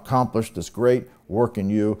him accomplish this great work in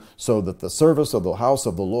you, so that the service of the house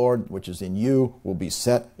of the Lord, which is in you, will be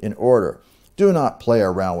set in order. Do not play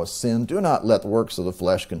around with sin. Do not let the works of the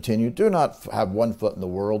flesh continue. Do not have one foot in the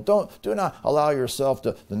world. Do not allow yourself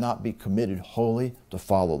to not be committed wholly to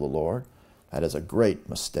follow the Lord. That is a great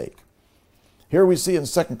mistake. Here we see in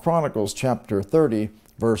 2 Chronicles chapter 30,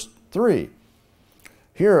 verse 3.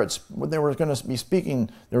 Here it's when they were going to be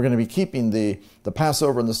speaking, they were going to be keeping the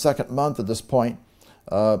Passover in the second month at this point.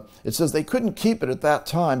 It says they couldn't keep it at that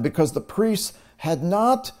time because the priests had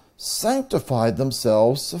not sanctified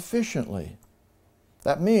themselves sufficiently.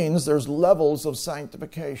 That means there's levels of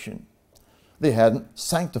sanctification. They hadn't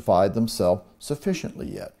sanctified themselves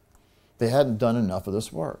sufficiently yet. They hadn't done enough of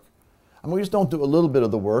this work. I mean, we just don't do a little bit of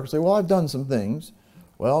the work, say, well, I've done some things.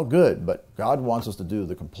 Well, good, but God wants us to do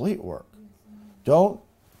the complete work. Don't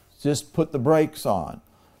just put the brakes on.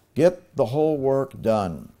 Get the whole work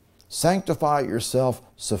done. Sanctify yourself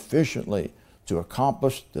sufficiently to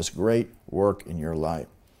accomplish this great work in your life.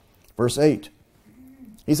 Verse 8,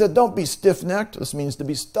 he said, don't be stiff-necked. This means to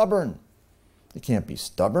be stubborn. You can't be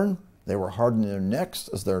stubborn. They were hardening their necks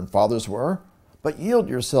as their fathers were, but yield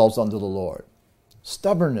yourselves unto the Lord.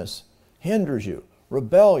 Stubbornness hinders you.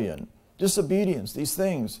 Rebellion, disobedience, these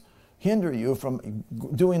things hinder you from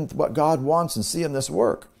doing what God wants and seeing this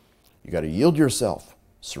work. You got to yield yourself,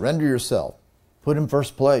 surrender yourself, put him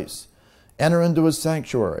first place, enter into his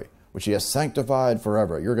sanctuary, which he has sanctified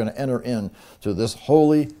forever. You're going to enter into this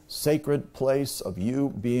holy, sacred place of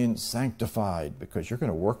you being sanctified, because you're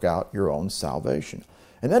going to work out your own salvation.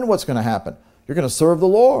 And then what's going to happen? You're going to serve the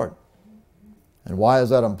Lord. And why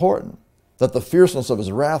is that important? That the fierceness of his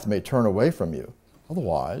wrath may turn away from you.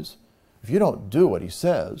 Otherwise, if you don't do what he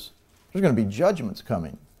says, there's going to be judgments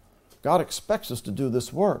coming. God expects us to do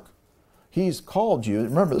this work. He's called you.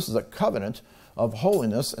 Remember, this is a covenant of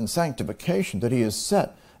holiness and sanctification that he has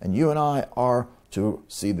set. And you and I are to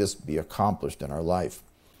see this be accomplished in our life.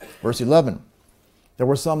 Verse 11, there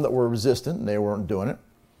were some that were resistant and they weren't doing it.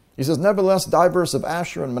 He says, nevertheless, divers of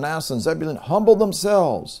Asher and Manasseh and Zebulun humbled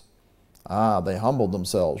themselves. They humbled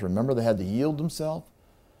themselves. Remember, they had to yield themselves.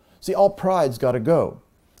 See, all pride's got to go.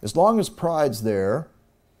 As long as pride's there,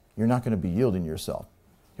 you're not going to be yielding yourself.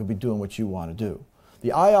 You'll be doing what you want to do.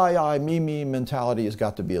 The I, me mentality has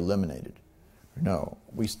got to be eliminated. No,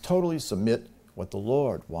 we totally submit what the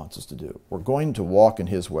Lord wants us to do. We're going to walk in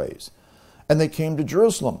his ways. And they came to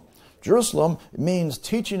Jerusalem. Jerusalem means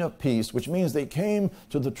teaching of peace, which means they came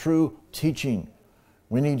to the true teaching.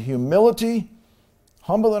 We need humility,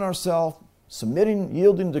 humbling ourselves, submitting,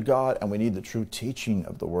 yielding to God, and we need the true teaching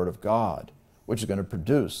of the Word of God, which is going to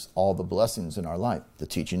produce all the blessings in our life. The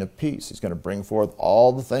teaching of peace. He's going to bring forth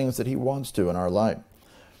all the things that he wants to in our life.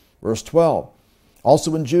 Verse 12,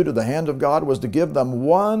 also in Judah, the hand of God was to give them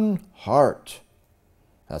one heart.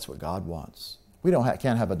 That's what God wants. We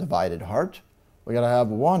can't have a divided heart. We got to have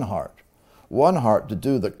one heart. One heart to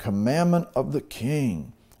do the commandment of the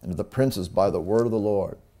king and of the princes by the word of the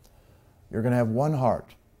Lord. You're going to have one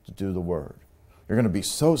heart to do the word. You're going to be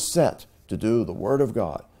so set to do the word of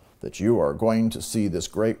God that you are going to see this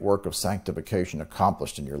great work of sanctification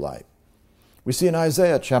accomplished in your life. We see in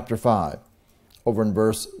Isaiah chapter 5, over in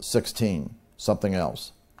verse 16, something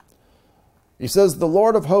else. He says, the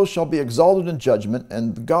Lord of hosts shall be exalted in judgment,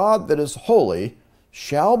 and God that is holy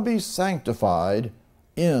shall be sanctified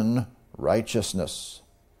in righteousness.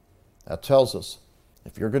 That tells us,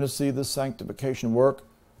 if you're going to see this sanctification work,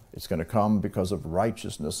 it's going to come because of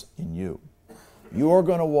righteousness in you. You are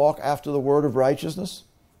going to walk after the word of righteousness.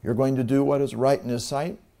 You're going to do what is right in his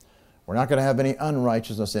sight. We're not going to have any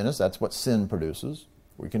unrighteousness in us. That's what sin produces.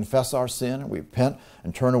 We confess our sin, we repent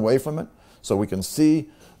and turn away from it, so we can see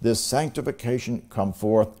this sanctification come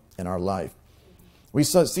forth in our life. We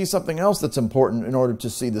see something else that's important in order to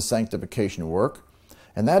see the sanctification work,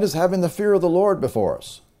 and that is having the fear of the Lord before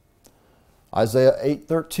us. Isaiah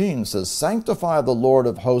 8:13 says, sanctify the Lord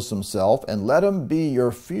of hosts himself, and let him be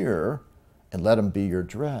your fear, and let him be your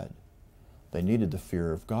dread. They needed the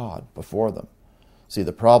fear of God before them. See,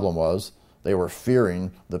 the problem was they were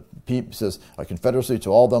fearing the people. Says, a confederacy to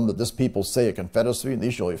all them that this people say, a confederacy, and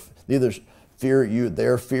these shall neither fear you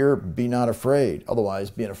their fear, be not afraid. Otherwise,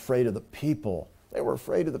 being afraid of the people. They were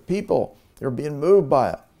afraid of the people. They were being moved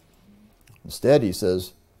by it. Instead, he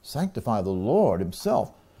says, sanctify the Lord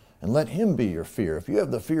himself and let him be your fear. If you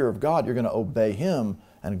have the fear of God, you're going to obey him,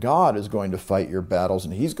 and God is going to fight your battles,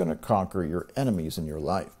 and he's going to conquer your enemies in your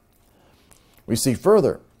life. We see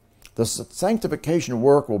further, the sanctification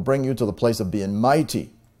work will bring you to the place of being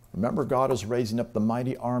mighty. Remember, God is raising up the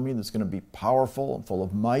mighty army that's going to be powerful and full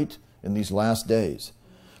of might in these last days.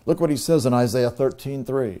 Look what he says in Isaiah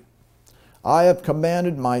 13:3. I have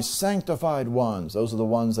commanded my sanctified ones, those are the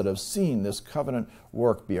ones that have seen this covenant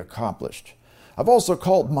work be accomplished. I've also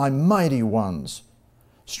called my mighty ones,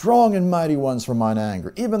 strong and mighty ones for mine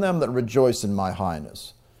anger, even them that rejoice in my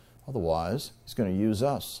highness. Otherwise, he's going to use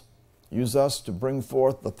us to bring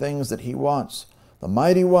forth the things that he wants. The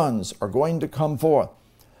mighty ones are going to come forth.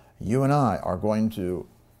 You and I are going to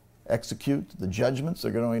execute the judgments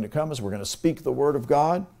that are going to come as we're going to speak the word of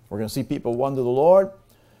God. We're going to see people won to the Lord.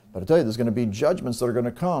 But I tell you, there's going to be judgments that are going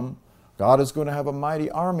to come. God is going to have a mighty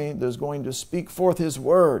army that is going to speak forth his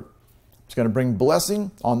word. It's going to bring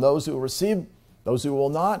blessing on those who will receive, those who will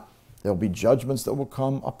not. There will be judgments that will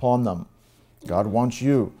come upon them. God wants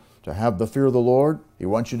you to have the fear of the Lord. He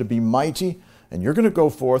wants you to be mighty, and you're going to go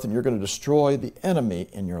forth and you're going to destroy the enemy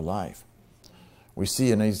in your life. We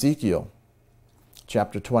see in Ezekiel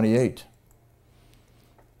chapter 28.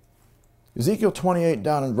 Ezekiel 28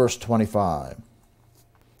 down in verse 25.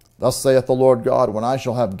 Thus saith the Lord God, when I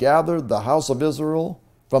shall have gathered the house of Israel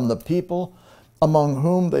from the people among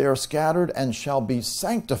whom they are scattered, and shall be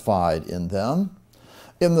sanctified in them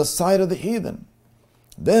in the sight of the heathen,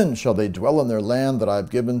 then shall they dwell in their land that I have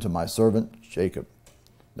given to my servant Jacob.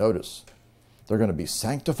 Notice, they're going to be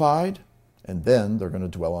sanctified, and then they're going to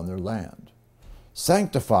dwell on their land.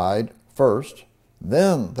 Sanctified first,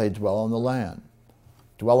 then they dwell on the land.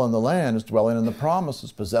 Dwell on the land is dwelling in the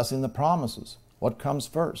promises, possessing the promises. What comes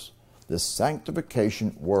first? This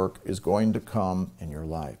sanctification work is going to come in your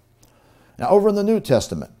life. Now, over in the New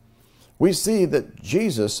Testament, we see that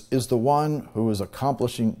Jesus is the one who is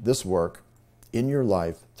accomplishing this work in your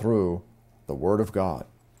life through the Word of God.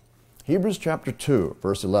 Hebrews chapter 2,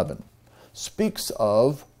 verse 11, speaks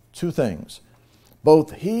of two things.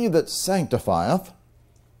 Both he that sanctifieth,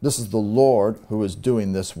 this is the Lord who is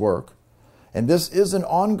doing this work, and this is an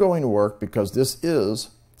ongoing work because this is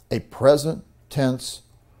a present tense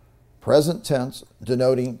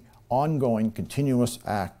denoting ongoing, continuous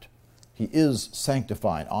act. He is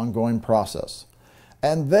sanctifying, ongoing process.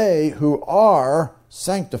 And they who are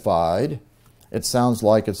sanctified, it sounds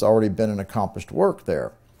like it's already been an accomplished work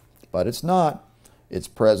there, but it's not. It's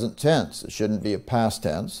present tense. It shouldn't be a past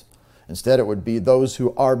tense. Instead, it would be those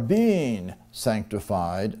who are being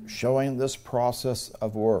sanctified, showing this process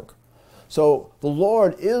of work. So the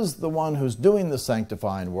Lord is the one who's doing the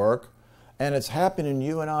sanctifying work, and it's happening in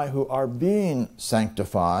you and I who are being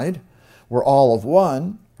sanctified. We're all of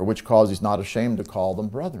one, for which cause he's not ashamed to call them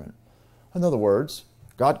brethren. In other words,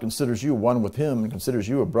 God considers you one with him and considers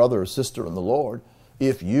you a brother or sister in the Lord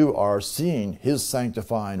if you are seeing his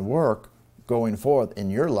sanctifying work going forth in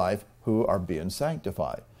your life who are being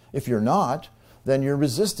sanctified. If you're not, then you're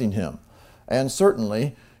resisting him. And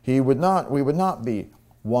certainly we would not be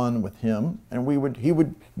one with him, and he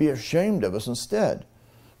would be ashamed of us instead.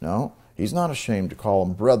 No, he's not ashamed to call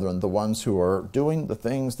them brethren, the ones who are doing the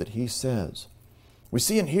things that he says. We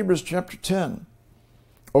see in Hebrews chapter 10,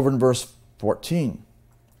 over in verse 14,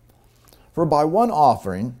 for by one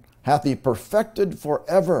offering hath he perfected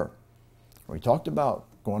forever. We talked about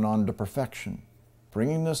going on to perfection,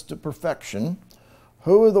 bringing this to perfection.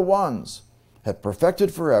 Who are the ones have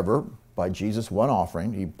perfected forever by Jesus' one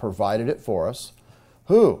offering? He provided it for us.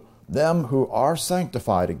 Who? Them who are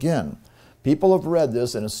sanctified. Again, people have read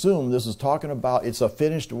this and assume this is talking about it's a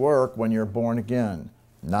finished work when you're born again.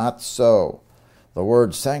 Not so. The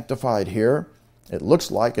word sanctified here, it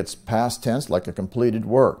looks like it's past tense, like a completed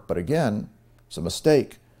work. But again, it's a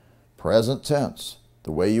mistake. Present tense.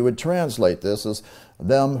 The way you would translate this is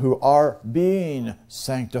them who are being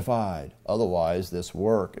sanctified. Otherwise, this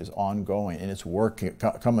work is ongoing and it's working,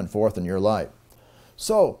 coming forth in your life.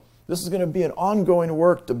 So, this is going to be an ongoing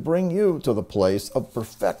work to bring you to the place of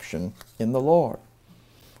perfection in the Lord.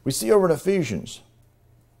 We see over in Ephesians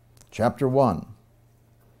chapter 1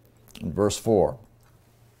 and verse 4.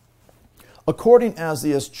 According as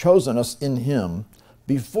he has chosen us in him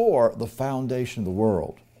before the foundation of the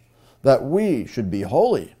world, that we should be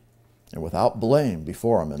holy and without blame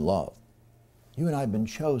before him in love. You and I have been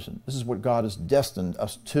chosen. This is what God has destined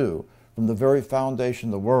us to from the very foundation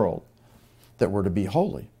of the world, that we're to be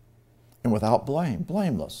holy and without blame,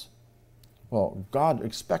 blameless. Well, God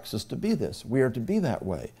expects us to be this. We are to be that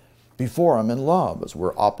way before Him in love, as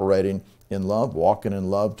we're operating in love, walking in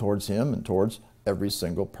love towards Him and towards every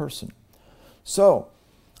single person. So,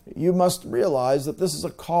 you must realize that this is a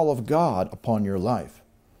call of God upon your life,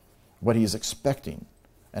 what He's expecting,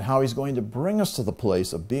 and how He's going to bring us to the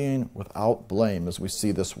place of being without blame as we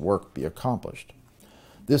see this work be accomplished.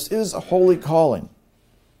 This is a holy calling.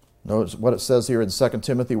 Notice what it says here in 2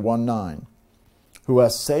 Timothy 1:9, who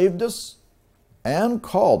has saved us and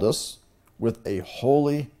called us with a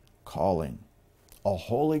holy calling. A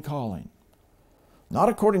holy calling. Not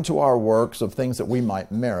according to our works of things that we might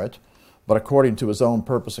merit, but according to His own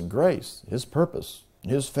purpose and grace. His purpose,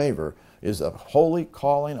 His favor, is a holy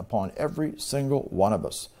calling upon every single one of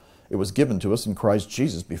us. It was given to us in Christ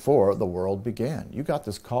Jesus before the world began. You got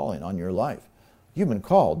this calling on your life. You've been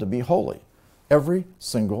called to be holy. Every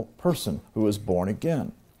single person who is born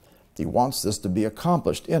again. He wants this to be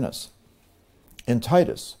accomplished in us. In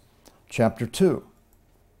Titus chapter 2,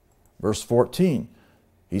 verse 14,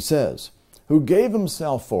 he says, who gave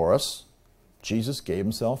Himself for us, Jesus gave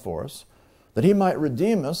Himself for us, that He might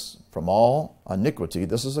redeem us from all iniquity.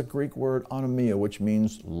 This is a Greek word, anomia, which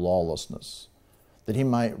means lawlessness. That He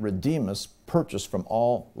might redeem us, purchase from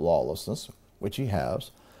all lawlessness, which He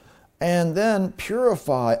has, and then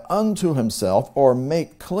purify unto Himself, or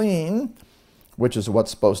make clean, which is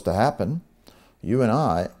what's supposed to happen, you and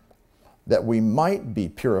I, that we might be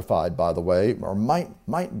purified, by the way, or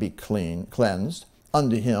might be cleansed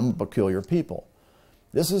unto Him, peculiar people.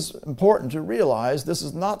 This is important to realize. This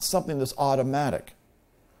is not something that's automatic.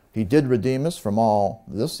 He did redeem us from all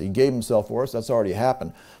this. He gave Himself for us. That's already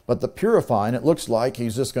happened. But the purifying, it looks like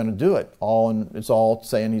He's just going to do it. It's all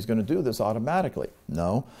saying He's going to do this automatically.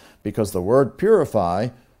 No, because the word purify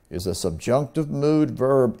is a subjunctive mood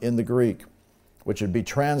verb in the Greek, which would be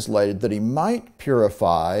translated that He might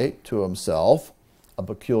purify to Himself a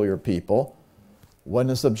peculiar people. When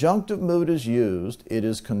the subjunctive mood is used, it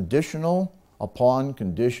is conditional upon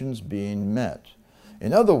conditions being met.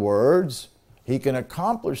 In other words, He can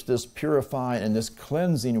accomplish this purifying and this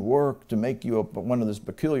cleansing work to make you one of this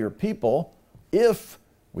peculiar people if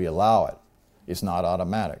we allow it. It's not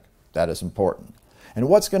automatic. That is important. And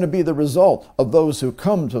what's going to be the result of those who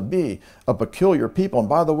come to be a peculiar people? And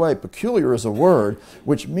by the way, peculiar is a word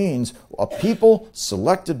which means a people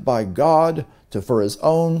selected by God for His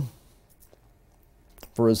own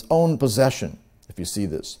possession, if you see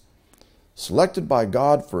this. Selected by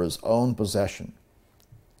God for His own possession.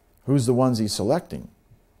 Who's the ones He's selecting?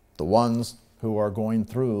 The ones who are going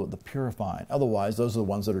through the purifying. Otherwise, those are the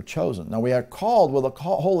ones that are chosen. Now, we are called with a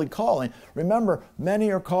holy calling. Remember, many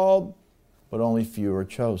are called, but only few are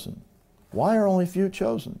chosen. Why are only few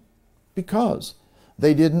chosen? Because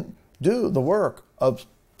they didn't do the work of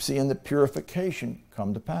seeing the purification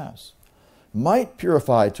come to pass. Might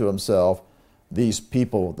purify to Himself these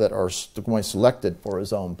people that are going selected for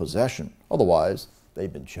His own possession. Otherwise,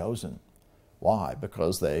 they've been chosen. Why?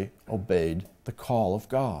 Because they obeyed the call of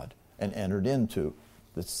God and entered into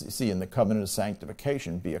seeing the covenant of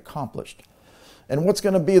sanctification be accomplished. And what's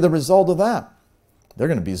going to be the result of that? They're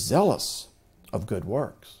going to be zealous of good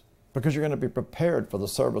works, because you're going to be prepared for the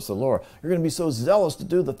service of the Lord. You're going to be so zealous to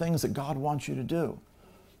do the things that God wants you to do,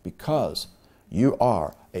 because you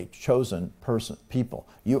are a chosen people.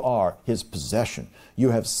 You are His possession.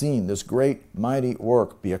 You have seen this great, mighty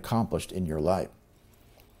work be accomplished in your life.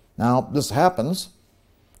 Now, this happens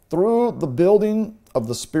through the building of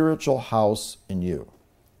the spiritual house in you.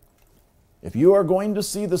 If you are going to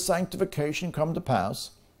see the sanctification come to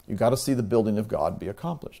pass, you've got to see the building of God be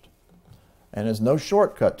accomplished. And there's no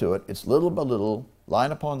shortcut to it. It's little by little,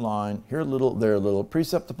 line upon line, here a little, there a little,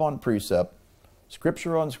 precept upon precept,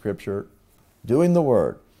 scripture on scripture, doing the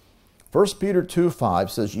word. 1 Peter 2:5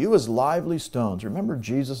 says, you as lively stones. Remember,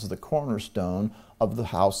 Jesus is the cornerstone of the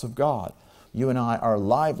house of God. You and I are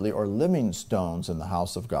lively or living stones in the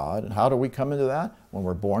house of God. And how do we come into that? When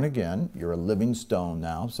we're born again, you're a living stone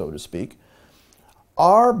now, so to speak.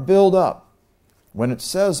 Are built up. When it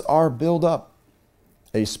says are built up,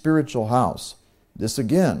 a spiritual house, this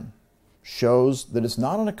again shows that it's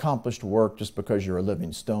not an accomplished work just because you're a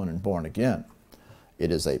living stone and born again.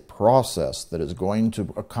 It is a process that is going to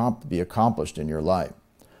be accomplished in your life.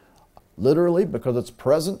 Literally, because it's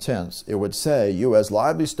present tense, it would say, you as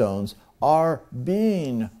lively stones are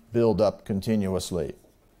being built up continuously.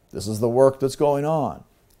 This is the work that's going on.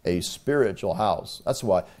 A spiritual house. That's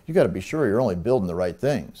why you got to be sure you're only building the right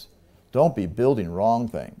things. Don't be building wrong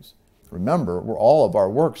things. Remember, all of our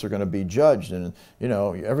works are going to be judged, and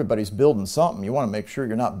everybody's building something. You want to make sure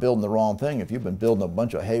you're not building the wrong thing. If you've been building a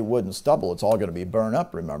bunch of hay, wood, and stubble, it's all going to be burned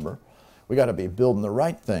up, remember. We got to be building the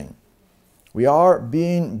right thing. We are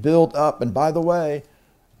being built up, and by the way,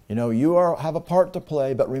 you have a part to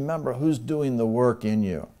play, but remember, who's doing the work in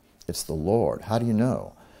you? It's the Lord. How do you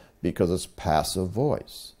know? Because it's passive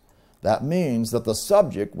voice. That means that the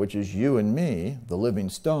subject, which is you and me, the living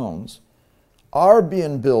stones, are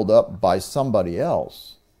being built up by somebody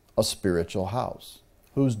else, a spiritual house.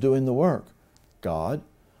 Who's doing the work? God.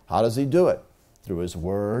 How does he do it? Through his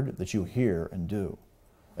word that you hear and do.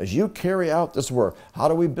 As you carry out this work, how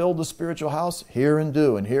do we build the spiritual house? Hear and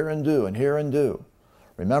do, and hear and do, and hear and do.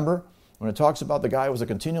 Remember, when it talks about the guy who was a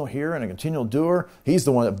continual hearer and a continual doer, he's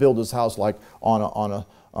the one that built his house like on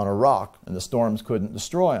a rock, and the storms couldn't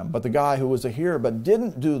destroy him. But the guy who was a hearer but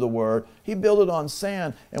didn't do the word, he built it on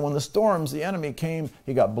sand, and when the storms, the enemy came,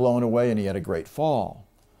 he got blown away and he had a great fall.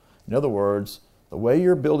 In other words, the way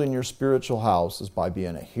you're building your spiritual house is by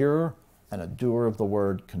being a hearer and a doer of the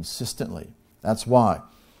word consistently. That's why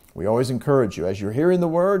we always encourage you, as you're hearing the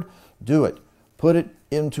word, do it. Put it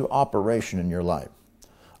into operation in your life.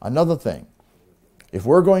 Another thing, if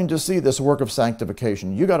we're going to see this work of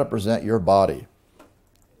sanctification, you got to present your body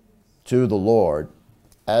to the Lord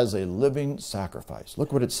as a living sacrifice.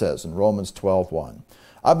 Look what it says in Romans 12:1.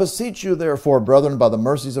 I beseech you, therefore, brethren, by the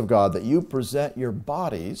mercies of God, that you present your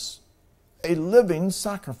bodies a living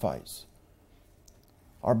sacrifice.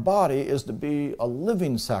 Our body is to be a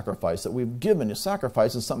living sacrifice that we've given. A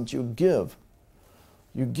sacrifice is something that you give.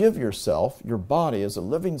 You give yourself, your body, as a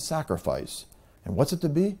living sacrifice. And what's it to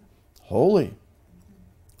be? Holy.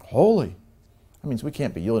 Holy. That means we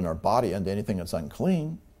can't be yielding our body unto anything that's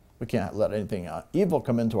unclean. We can't let anything evil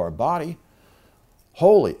come into our body.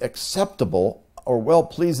 Holy, acceptable, or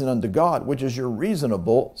well-pleasing unto God, which is your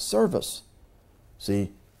reasonable service.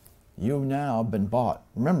 See, you've now been bought.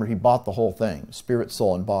 Remember, he bought the whole thing, spirit,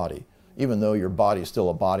 soul, and body. Even though your body is still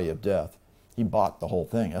a body of death, he bought the whole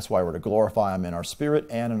thing. That's why we're to glorify him in our spirit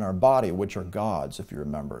and in our body, which are God's, if you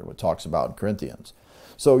remember what it talks about in Corinthians.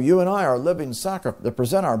 So you and I are living sacrifice, to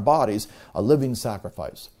present our bodies a living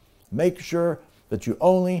sacrifice. Make sure that you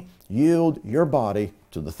only yield your body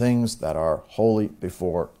to the things that are holy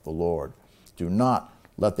before the Lord. Do not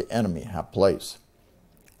let the enemy have place.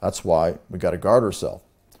 That's why we got to guard ourselves.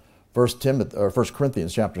 1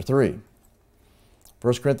 Corinthians chapter 3.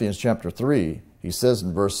 1 Corinthians chapter 3, he says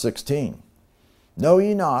in verse 16, know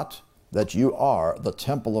ye not that you are the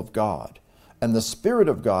temple of God, and the Spirit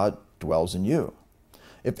of God dwells in you?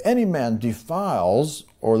 If any man defiles,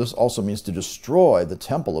 or this also means to destroy the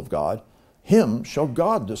temple of God, him shall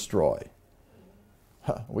God destroy.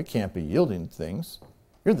 We can't be yielding things.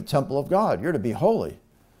 You're the temple of God. You're to be holy.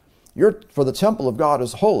 For the temple of God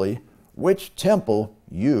is holy, which temple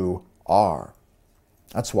you are.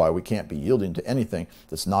 That's why we can't be yielding to anything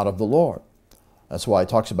that's not of the Lord. That's why it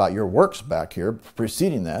talks about your works back here,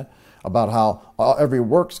 preceding that, about how every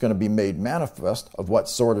work's going to be made manifest of what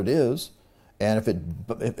sort it is. And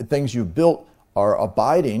if things you've built are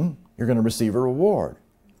abiding, you're going to receive a reward.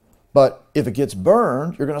 But if it gets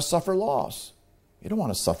burned, you're going to suffer loss. You don't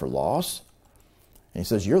want to suffer loss. And he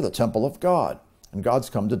says, you're the temple of God, and God's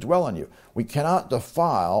come to dwell in you. We cannot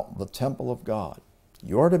defile the temple of God.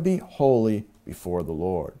 You're to be holy before the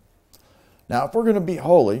Lord. Now, if we're going to be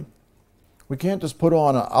holy, we can't just put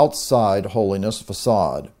on an outside holiness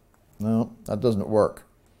facade. No, that doesn't work.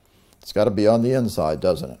 It's got to be on the inside,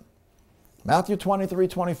 doesn't it? Matthew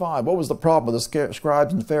 23:25. What was the problem with the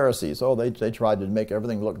scribes and Pharisees? Oh, they tried to make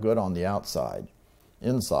everything look good on the outside.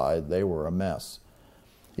 Inside, they were a mess.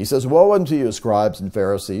 He says, woe unto you, scribes and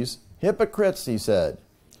Pharisees, hypocrites, he said.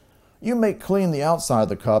 You make clean the outside of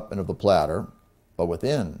the cup and of the platter, but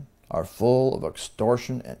within are full of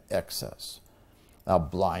extortion and excess. Thou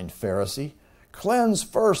blind Pharisee, cleanse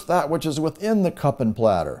first that which is within the cup and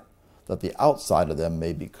platter, that the outside of them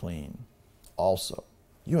may be clean. Also,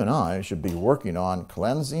 you and I should be working on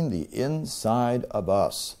cleansing the inside of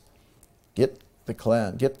us. Get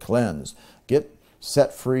cleansed. Get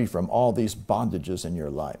set free from all these bondages in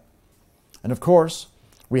your life. And of course,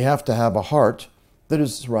 we have to have a heart that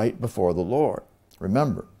is right before the Lord.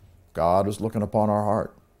 Remember, God is looking upon our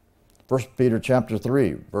heart. 1 Peter chapter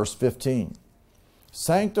 3, verse 15.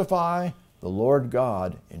 Sanctify the Lord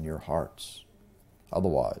God in your hearts.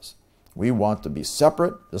 Otherwise, we want to be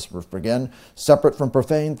separate, again, separate from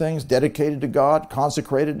profane things, dedicated to God,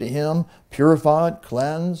 consecrated to him, purified,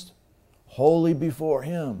 cleansed, holy before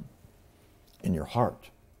him in your heart.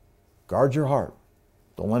 Guard your heart.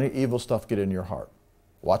 Don't let any evil stuff get in your heart.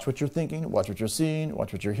 Watch what you're thinking, watch what you're seeing,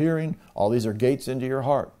 watch what you're hearing. All these are gates into your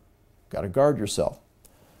heart. Got to guard yourself.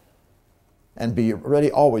 And be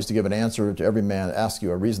ready always to give an answer to every man that asks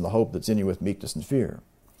you a reason to hope that's in you with meekness and fear.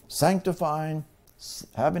 Sanctifying,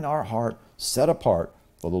 having our heart set apart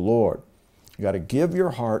for the Lord. You got to give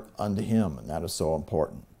your heart unto Him, and that is so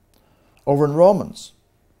important. Over in Romans,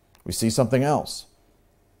 we see something else.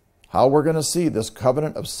 How we're going to see this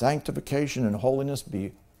covenant of sanctification and holiness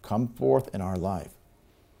come forth in our life.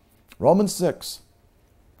 Romans 6,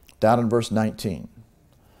 down in verse 19.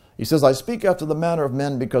 He says, I speak after the manner of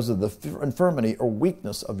men because of the infirmity or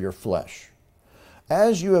weakness of your flesh.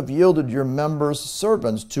 As you have yielded your members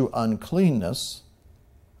servants to uncleanness,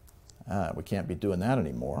 we can't be doing that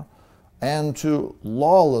anymore, and to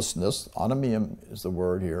lawlessness, anamium is the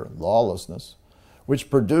word here, lawlessness,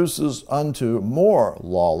 which produces unto more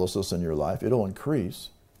lawlessness in your life. It'll increase.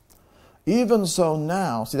 Even so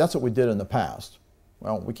now, see, that's what we did in the past.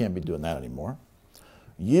 Well, we can't be doing that anymore.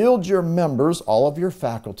 Yield your members, all of your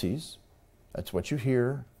faculties. That's what you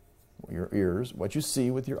hear, your ears, what you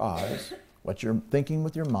see with your eyes, what you're thinking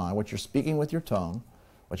with your mind, what you're speaking with your tongue,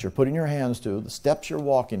 what you're putting your hands to, the steps you're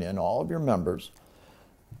walking in, all of your members.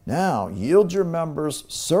 Now, yield your members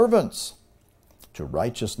servants to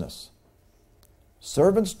righteousness.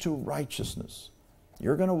 Servants to righteousness.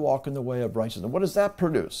 You're going to walk in the way of righteousness. What does that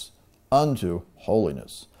produce? Unto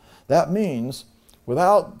holiness. That means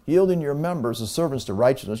without yielding your members as servants to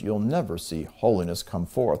righteousness, you'll never see holiness come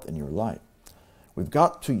forth in your life. We've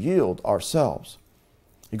got to yield ourselves.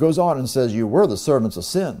 He goes on and says, you were the servants of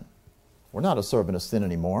sin. We're not a servant of sin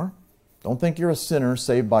anymore. Don't think you're a sinner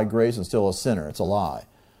saved by grace and still a sinner. It's a lie.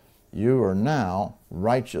 You are now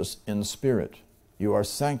righteous in spirit. You are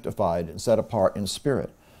sanctified and set apart in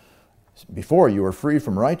spirit. Before, you were free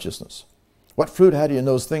from righteousness. What fruit had you in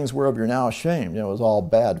those things whereof you're now ashamed? It was all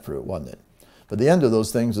bad fruit, wasn't it? But the end of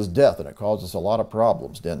those things is death, and it caused us a lot of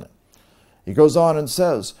problems, didn't it? He goes on and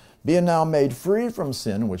says, being now made free from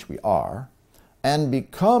sin, which we are, and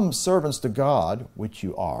become servants to God, which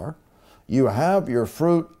you are, you have your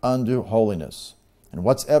fruit unto holiness. And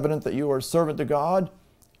what's evident that you are a servant to God?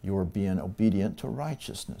 You are being obedient to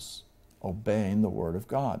righteousness, obeying the word of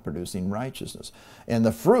God, producing righteousness. And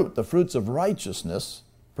the fruits of righteousness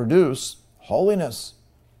produce holiness.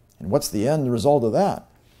 And what's the end result of that?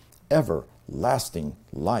 Everlasting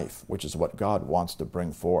life, which is what God wants to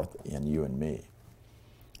bring forth in you and me.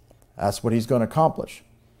 That's what He's going to accomplish.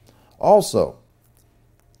 Also,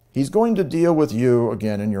 He's going to deal with you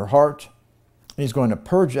again in your heart. He's going to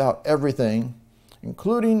purge out everything,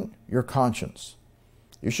 including your conscience.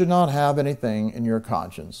 You should not have anything in your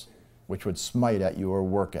conscience which would smite at you or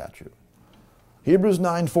work at you. Hebrews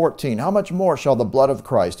 9:14, how much more shall the blood of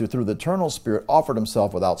Christ, who through the eternal Spirit offered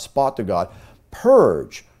Himself without spot to God,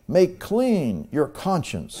 purge, make clean your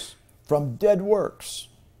conscience from dead works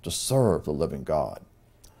to serve the living God.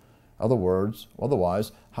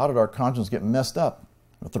 Otherwise, how did our conscience get messed up?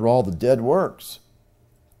 Through all the dead works.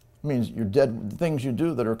 It means your dead things you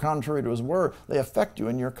do that are contrary to His word, they affect you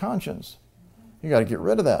in your conscience. You got to get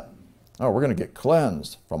rid of that. Oh, we're going to get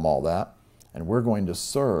cleansed from all that, and we're going to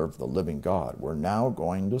serve the living God. We're now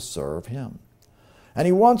going to serve Him. And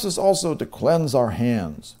He wants us also to cleanse our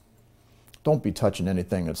hands. Don't be touching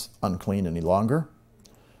anything that's unclean any longer.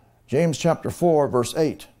 James chapter 4, verse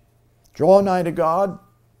 8. Draw nigh to God,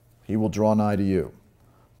 He will draw nigh to you.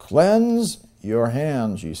 Cleanse your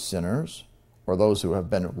hands, ye sinners, or those who have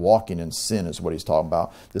been walking in sin is what he's talking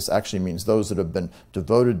about. This actually means those that have been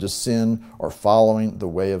devoted to sin or following the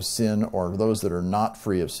way of sin, or those that are not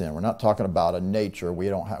free of sin. We're not talking about a nature. We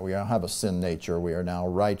don't have a sin nature. We are now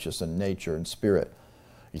righteous in nature and spirit.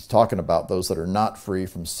 He's talking about those that are not free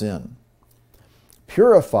from sin.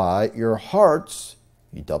 Purify your hearts,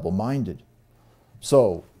 ye double-minded.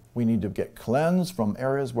 So we need to get cleansed from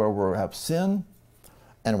areas where we have sin,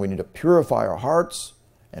 and we need to purify our hearts,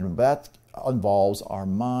 and that involves our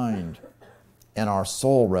mind and our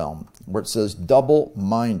soul realm, where it says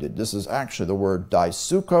double-minded. This is actually the word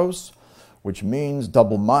disukos, which means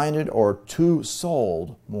double-minded or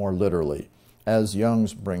two-souled, more literally, as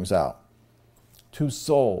Young's brings out.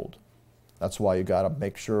 Two-souled. That's why you got to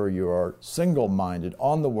make sure you are single-minded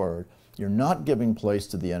on the word. You're not giving place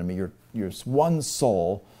to the enemy. You're one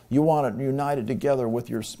soul. You want it united together with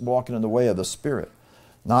your walking in the way of the Spirit,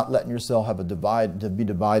 not letting yourself have to be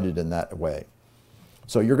divided in that way.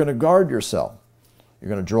 So you're going to guard yourself. You're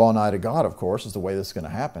going to draw nigh to God, of course, is the way this is going to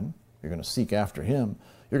happen. You're going to seek after Him.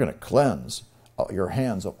 You're going to cleanse your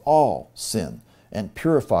hands of all sin and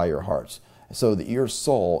purify your hearts so that your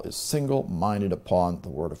soul is single-minded upon the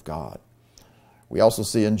Word of God. We also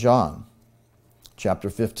see in John chapter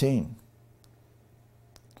 15.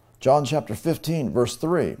 John chapter 15, verse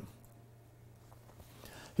 3.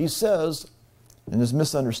 he says, and there's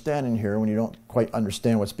misunderstanding here when you don't quite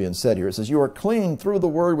understand what's being said here. It says, you are clean through the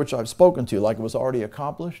word which I've spoken to you, like it was already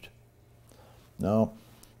accomplished. No,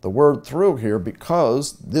 the word through here,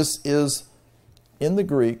 because this is, in the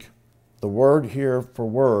Greek, the word here for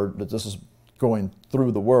word, that this is going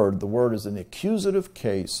through the word is an accusative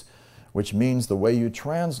case, which means the way you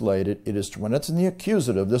translate it, it is, when it's in the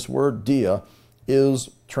accusative, this word dia is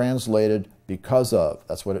translated because of.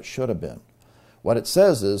 That's what it should have been. What it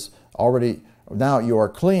says is, already, now you are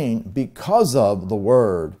clean because of the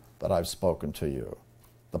word that I've spoken to you.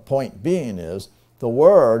 The point being is, the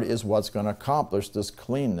word is what's going to accomplish this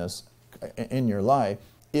cleanness in your life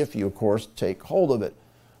if you, of course, take hold of it.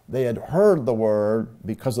 They had heard the word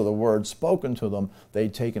because of the word spoken to them.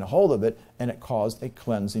 They'd taken hold of it, and it caused a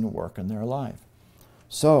cleansing work in their life.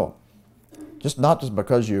 So, not just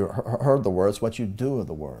because you heard the word, it's what you do with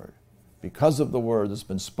the word. Because of the word that's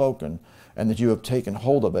been spoken, and that you have taken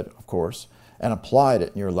hold of it, of course, and applied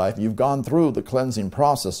it in your life. You've gone through the cleansing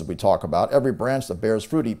process that we talk about. Every branch that bears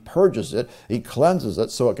fruit, he purges it, he cleanses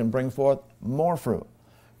it so it can bring forth more fruit.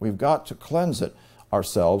 We've got to cleanse it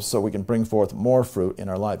ourselves so we can bring forth more fruit in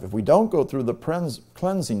our life. If we don't go through the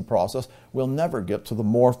cleansing process, we'll never get to the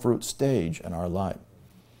more fruit stage in our life.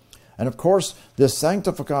 And of course, this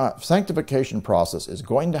sanctification process is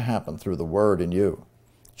going to happen through the word in you.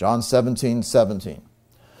 John 17:17.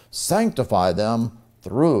 Sanctify them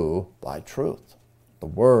through thy truth. The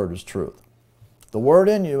word is truth. The word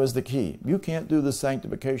in you is the key. You can't do the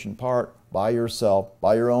sanctification part by yourself,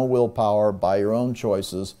 by your own willpower, by your own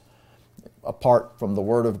choices, apart from the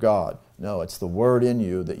word of God. No, it's the word in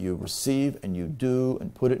you that you receive and you do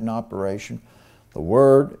and put it in operation. The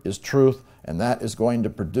word is truth, and that is going to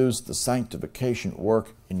produce the sanctification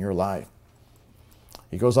work in your life.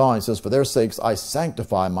 He goes on, he says, for their sakes I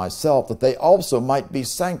sanctify myself, that they also might be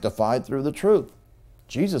sanctified through the truth.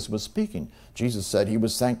 Jesus was speaking. Jesus said he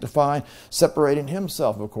was sanctifying, separating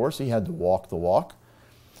himself, of course. He had to walk the walk,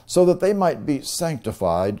 so that they might be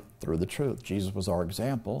sanctified through the truth. Jesus was our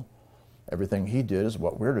example. Everything he did is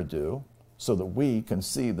what we're to do, so that we can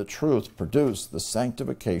see the truth produce the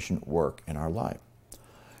sanctification work in our life.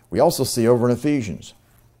 We also see over in Ephesians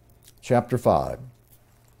chapter 5,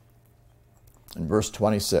 in verse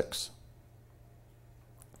 26.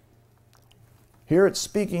 Here it's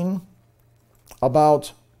speaking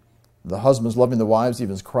about the husbands loving the wives,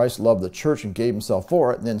 even as Christ loved the church and gave himself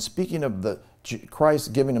for it. And then speaking of the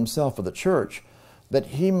Christ giving himself for the church, that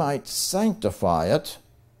he might sanctify it.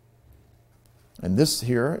 And this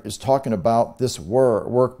here is talking about this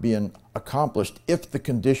work being accomplished if the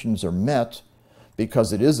conditions are met,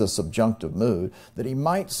 because it is a subjunctive mood, that he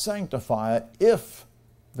might sanctify it if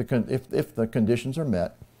the conditions are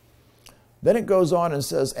met. Then it goes on and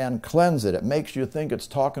says, and cleanse it. It makes you think it's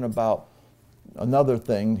talking about another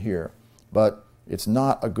thing here, but it's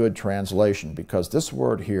not a good translation, because this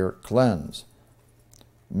word here, cleanse,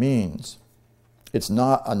 means, it's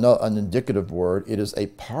not an indicative word, it is a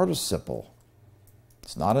participle.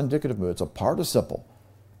 It's not an indicative mood, it's a participle.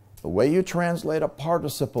 The way you translate a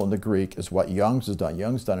participle in the Greek is what Young's has done.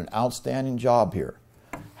 Young's done an outstanding job here.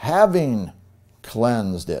 Having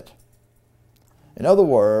cleansed it. In other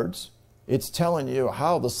words, it's telling you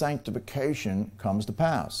how the sanctification comes to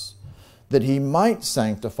pass. That he might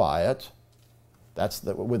sanctify it, that's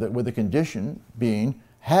with the condition being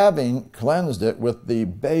having cleansed it with the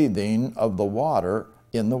bathing of the water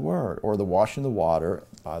in the word, or the washing the water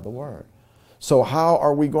by the word. So how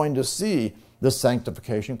are we going to see this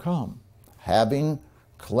sanctification come? Having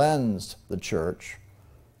cleansed the church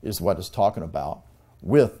is what it's talking about,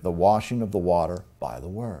 with the washing of the water by the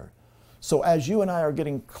word. So as you and I are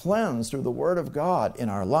getting cleansed through the word of God in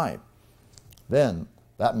our life, then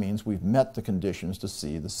that means we've met the conditions to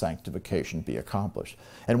see the sanctification be accomplished.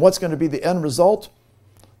 And what's going to be the end result?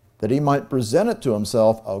 That he might present it to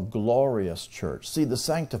himself a glorious church. See, the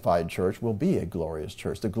sanctified church will be a glorious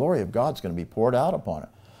church. The glory of God's going to be poured out upon it.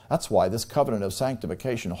 That's why this covenant of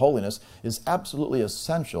sanctification, holiness, is absolutely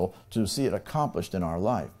essential to see it accomplished in our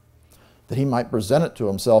life. That he might present it to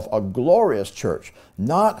himself a glorious church,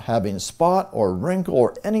 not having spot or wrinkle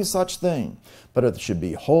or any such thing, but it should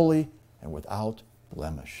be holy and without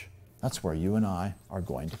blemish. That's where you and I are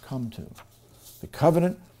going to come to. The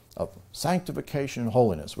covenant of sanctification and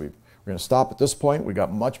holiness. We're going to stop at this point. We've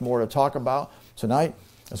got much more to talk about tonight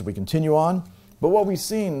as we continue on. But what we've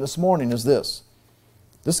seen this morning is this.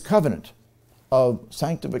 This covenant of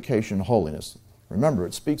sanctification and holiness. Remember,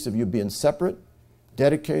 it speaks of you being separate,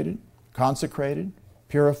 dedicated, consecrated,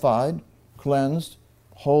 purified, cleansed,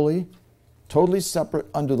 holy, totally separate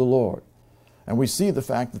unto the Lord. And we see the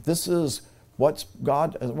fact that this is what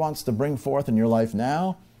God wants to bring forth in your life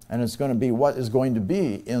now, and it's going to be what is going to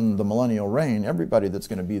be in the millennial reign. Everybody that's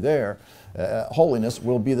going to be there, holiness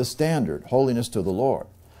will be the standard, holiness to the Lord.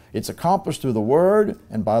 It's accomplished through the Word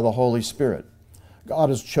and by the Holy Spirit. God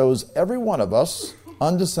has chose every one of us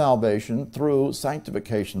unto salvation through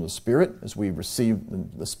sanctification of the Spirit, as we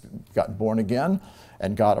got born again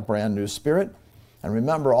and got a brand new spirit. And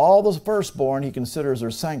remember, all the firstborn He considers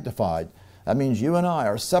are sanctified. That means you and I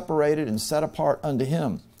are separated and set apart unto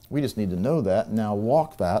Him. We just need to know that and now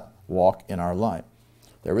walk that walk in our life.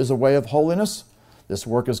 There is a way of holiness. This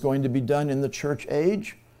work is going to be done in the church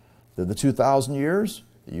age, the 2,000 years.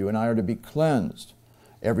 You and I are to be cleansed.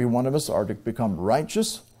 Every one of us are to become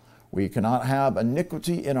righteous. We cannot have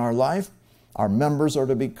iniquity in our life. Our members are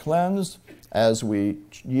to be cleansed as we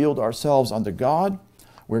yield ourselves unto God.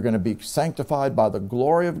 We're going to be sanctified by the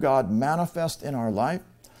glory of God manifest in our life.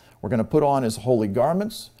 We're going to put on His holy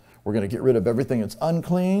garments. We're going to get rid of everything that's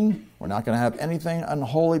unclean. We're not going to have anything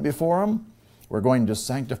unholy before Him. We're going to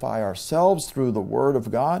sanctify ourselves through the Word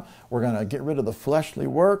of God. We're going to get rid of the fleshly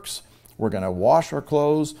works. We're going to wash our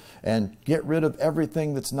clothes and get rid of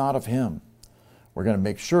everything that's not of Him. We're going to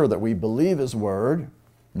make sure that we believe His Word,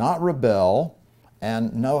 not rebel,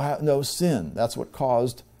 and no sin. That's what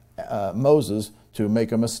caused Moses to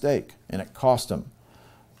make a mistake, and it cost him.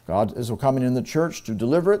 God is coming in the church to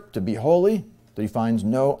deliver it, to be holy, that He finds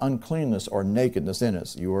no uncleanness or nakedness in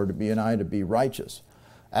us. You are to be and I to be righteous.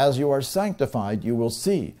 As you are sanctified, you will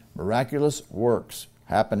see miraculous works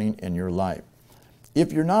happening in your life.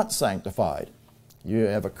 If you're not sanctified, you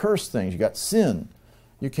have accursed things, you got sin,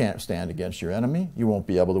 you can't stand against your enemy. You won't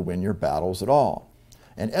be able to win your battles at all.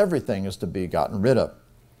 And everything is to be gotten rid of.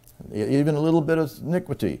 Even a little bit of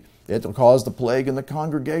iniquity, it will cause the plague in the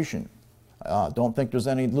congregation. Don't think there's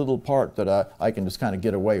any little part that I can just kind of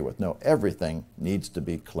get away with. No, everything needs to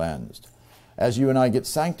be cleansed. As you and I get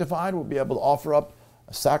sanctified, we'll be able to offer up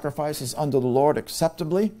sacrifices unto the Lord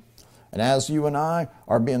acceptably. And as you and I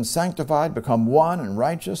are being sanctified, become one and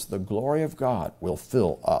righteous, the glory of God will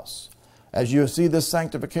fill us. As you see this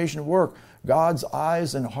sanctification work, God's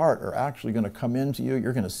eyes and heart are actually going to come into you.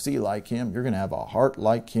 You're going to see like Him. You're going to have a heart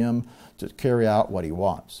like Him to carry out what He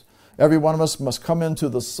wants. Every one of us must come into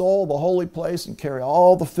the soul, the holy place, and carry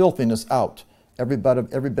all the filthiness out. Every bit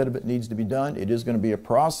of it needs to be done. It is going to be a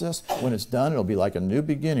process. When it's done, it'll be like a new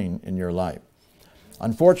beginning in your life.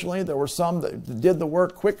 Unfortunately, there were some that did the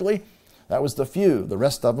work quickly. That was the few. The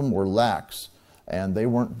rest of them were lax, and they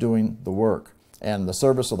weren't doing the work. And the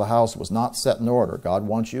service of the house was not set in order. God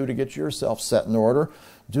wants you to get yourself set in order.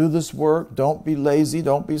 Do this work. Don't be lazy.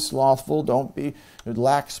 Don't be slothful. Don't be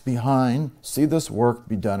lax behind. See this work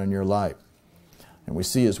be done in your life. And we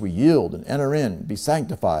see as we yield and enter in, be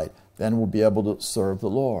sanctified, then we'll be able to serve the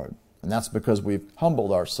Lord. And that's because we've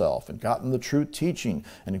humbled ourselves and gotten the true teaching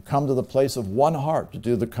and have come to the place of one heart to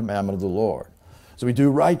do the commandment of the Lord. So we do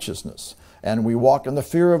righteousness, and we walk in the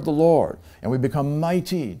fear of the Lord, and we become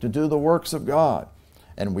mighty to do the works of God.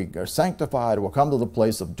 And we are sanctified, we'll come to the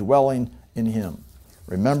place of dwelling in Him.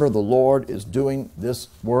 Remember, the Lord is doing this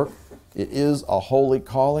work. It is a holy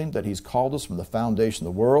calling that He's called us from the foundation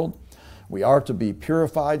of the world. We are to be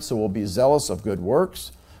purified, so we'll be zealous of good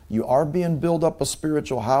works. You are being built up a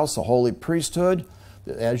spiritual house, a holy priesthood.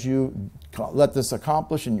 As you let this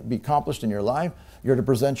accomplish and be accomplished in your life, you're to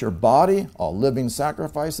present your body, a living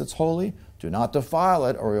sacrifice that's holy. Do not defile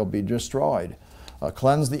it, or you'll be destroyed.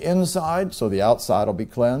 Cleanse the inside, so the outside will be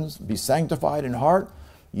cleansed. Be sanctified in heart.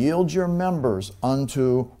 Yield your members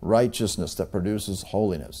unto righteousness that produces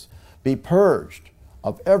holiness. Be purged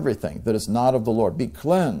of everything that is not of the Lord. Be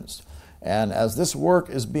cleansed. And as this work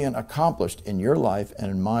is being accomplished in your life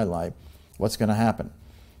and in my life, what's going to happen?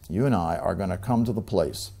 You and I are going to come to the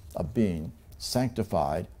place of being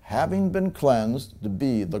sanctified, having been cleansed, to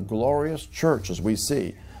be the glorious church as we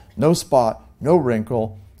see. No spot, no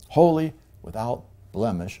wrinkle, holy, without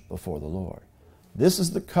blemish before the Lord. This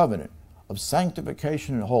is the covenant of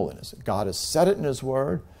sanctification and holiness. God has said it in His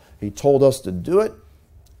Word. He told us to do it.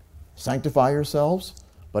 Sanctify yourselves.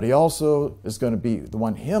 But He also is going to be the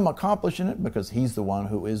one, Him accomplishing it, because He's the one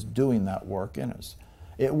who is doing that work in us.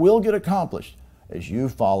 It will get accomplished as you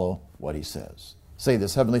follow what He says. Say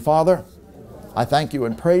this: Heavenly Father, I thank You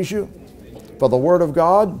and praise You for the Word of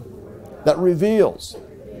God that reveals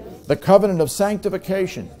the covenant of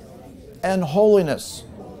sanctification and holiness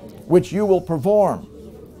which You will perform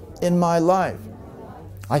in my life.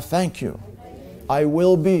 I thank You. I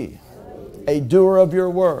will be a doer of Your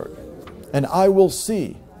Word, and I will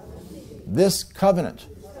see this covenant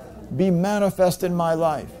be manifest in my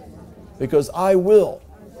life, because I will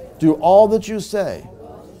do all that You say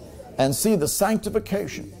and see the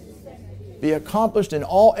sanctification be accomplished in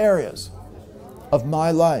all areas of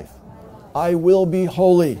my life. I will be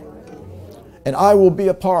holy, and I will be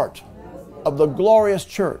a part of the glorious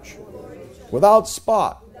church, without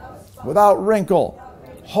spot, without wrinkle,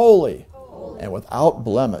 holy, and without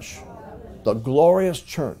blemish, the glorious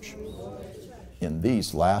church in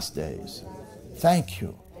these last days. Thank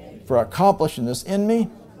you for accomplishing this in me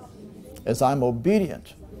as I'm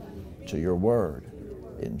obedient to your word.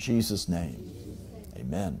 In Jesus' name,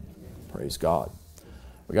 amen. Praise God.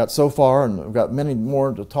 We got so far, and we've got many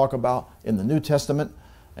more to talk about in the New Testament,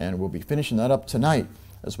 and we'll be finishing that up tonight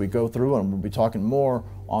as we go through, and we'll be talking more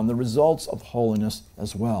on the results of holiness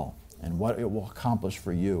as well and what it will accomplish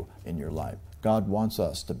for you in your life. God wants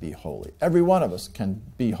us to be holy. Every one of us can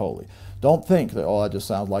be holy. Don't think that, oh, that just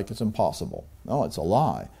sounds like it's impossible. No, it's a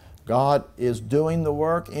lie. God is doing the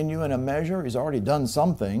work in you in a measure. He's already done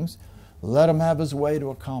some things. Let him have his way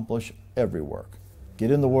to accomplish every work.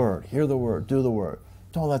 Get in the Word, hear the Word, do the Word.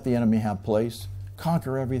 Don't let the enemy have place.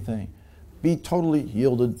 Conquer everything. Be totally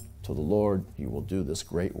yielded to the Lord. He will do this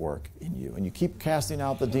great work in you. And you keep casting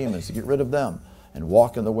out the demons to get rid of them and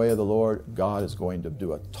walk in the way of the Lord. God is going to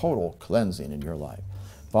do a total cleansing in your life.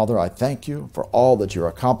 Father, I thank you for all that you're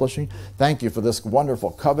accomplishing. Thank you for this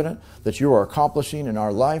wonderful covenant that you are accomplishing in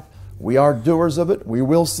our life. We are doers of it. We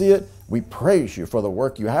will see it. We praise you for the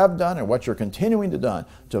work you have done and what you're continuing to do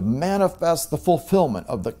to manifest the fulfillment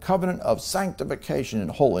of the covenant of sanctification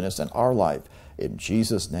and holiness in our life. In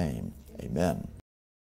Jesus' name, amen.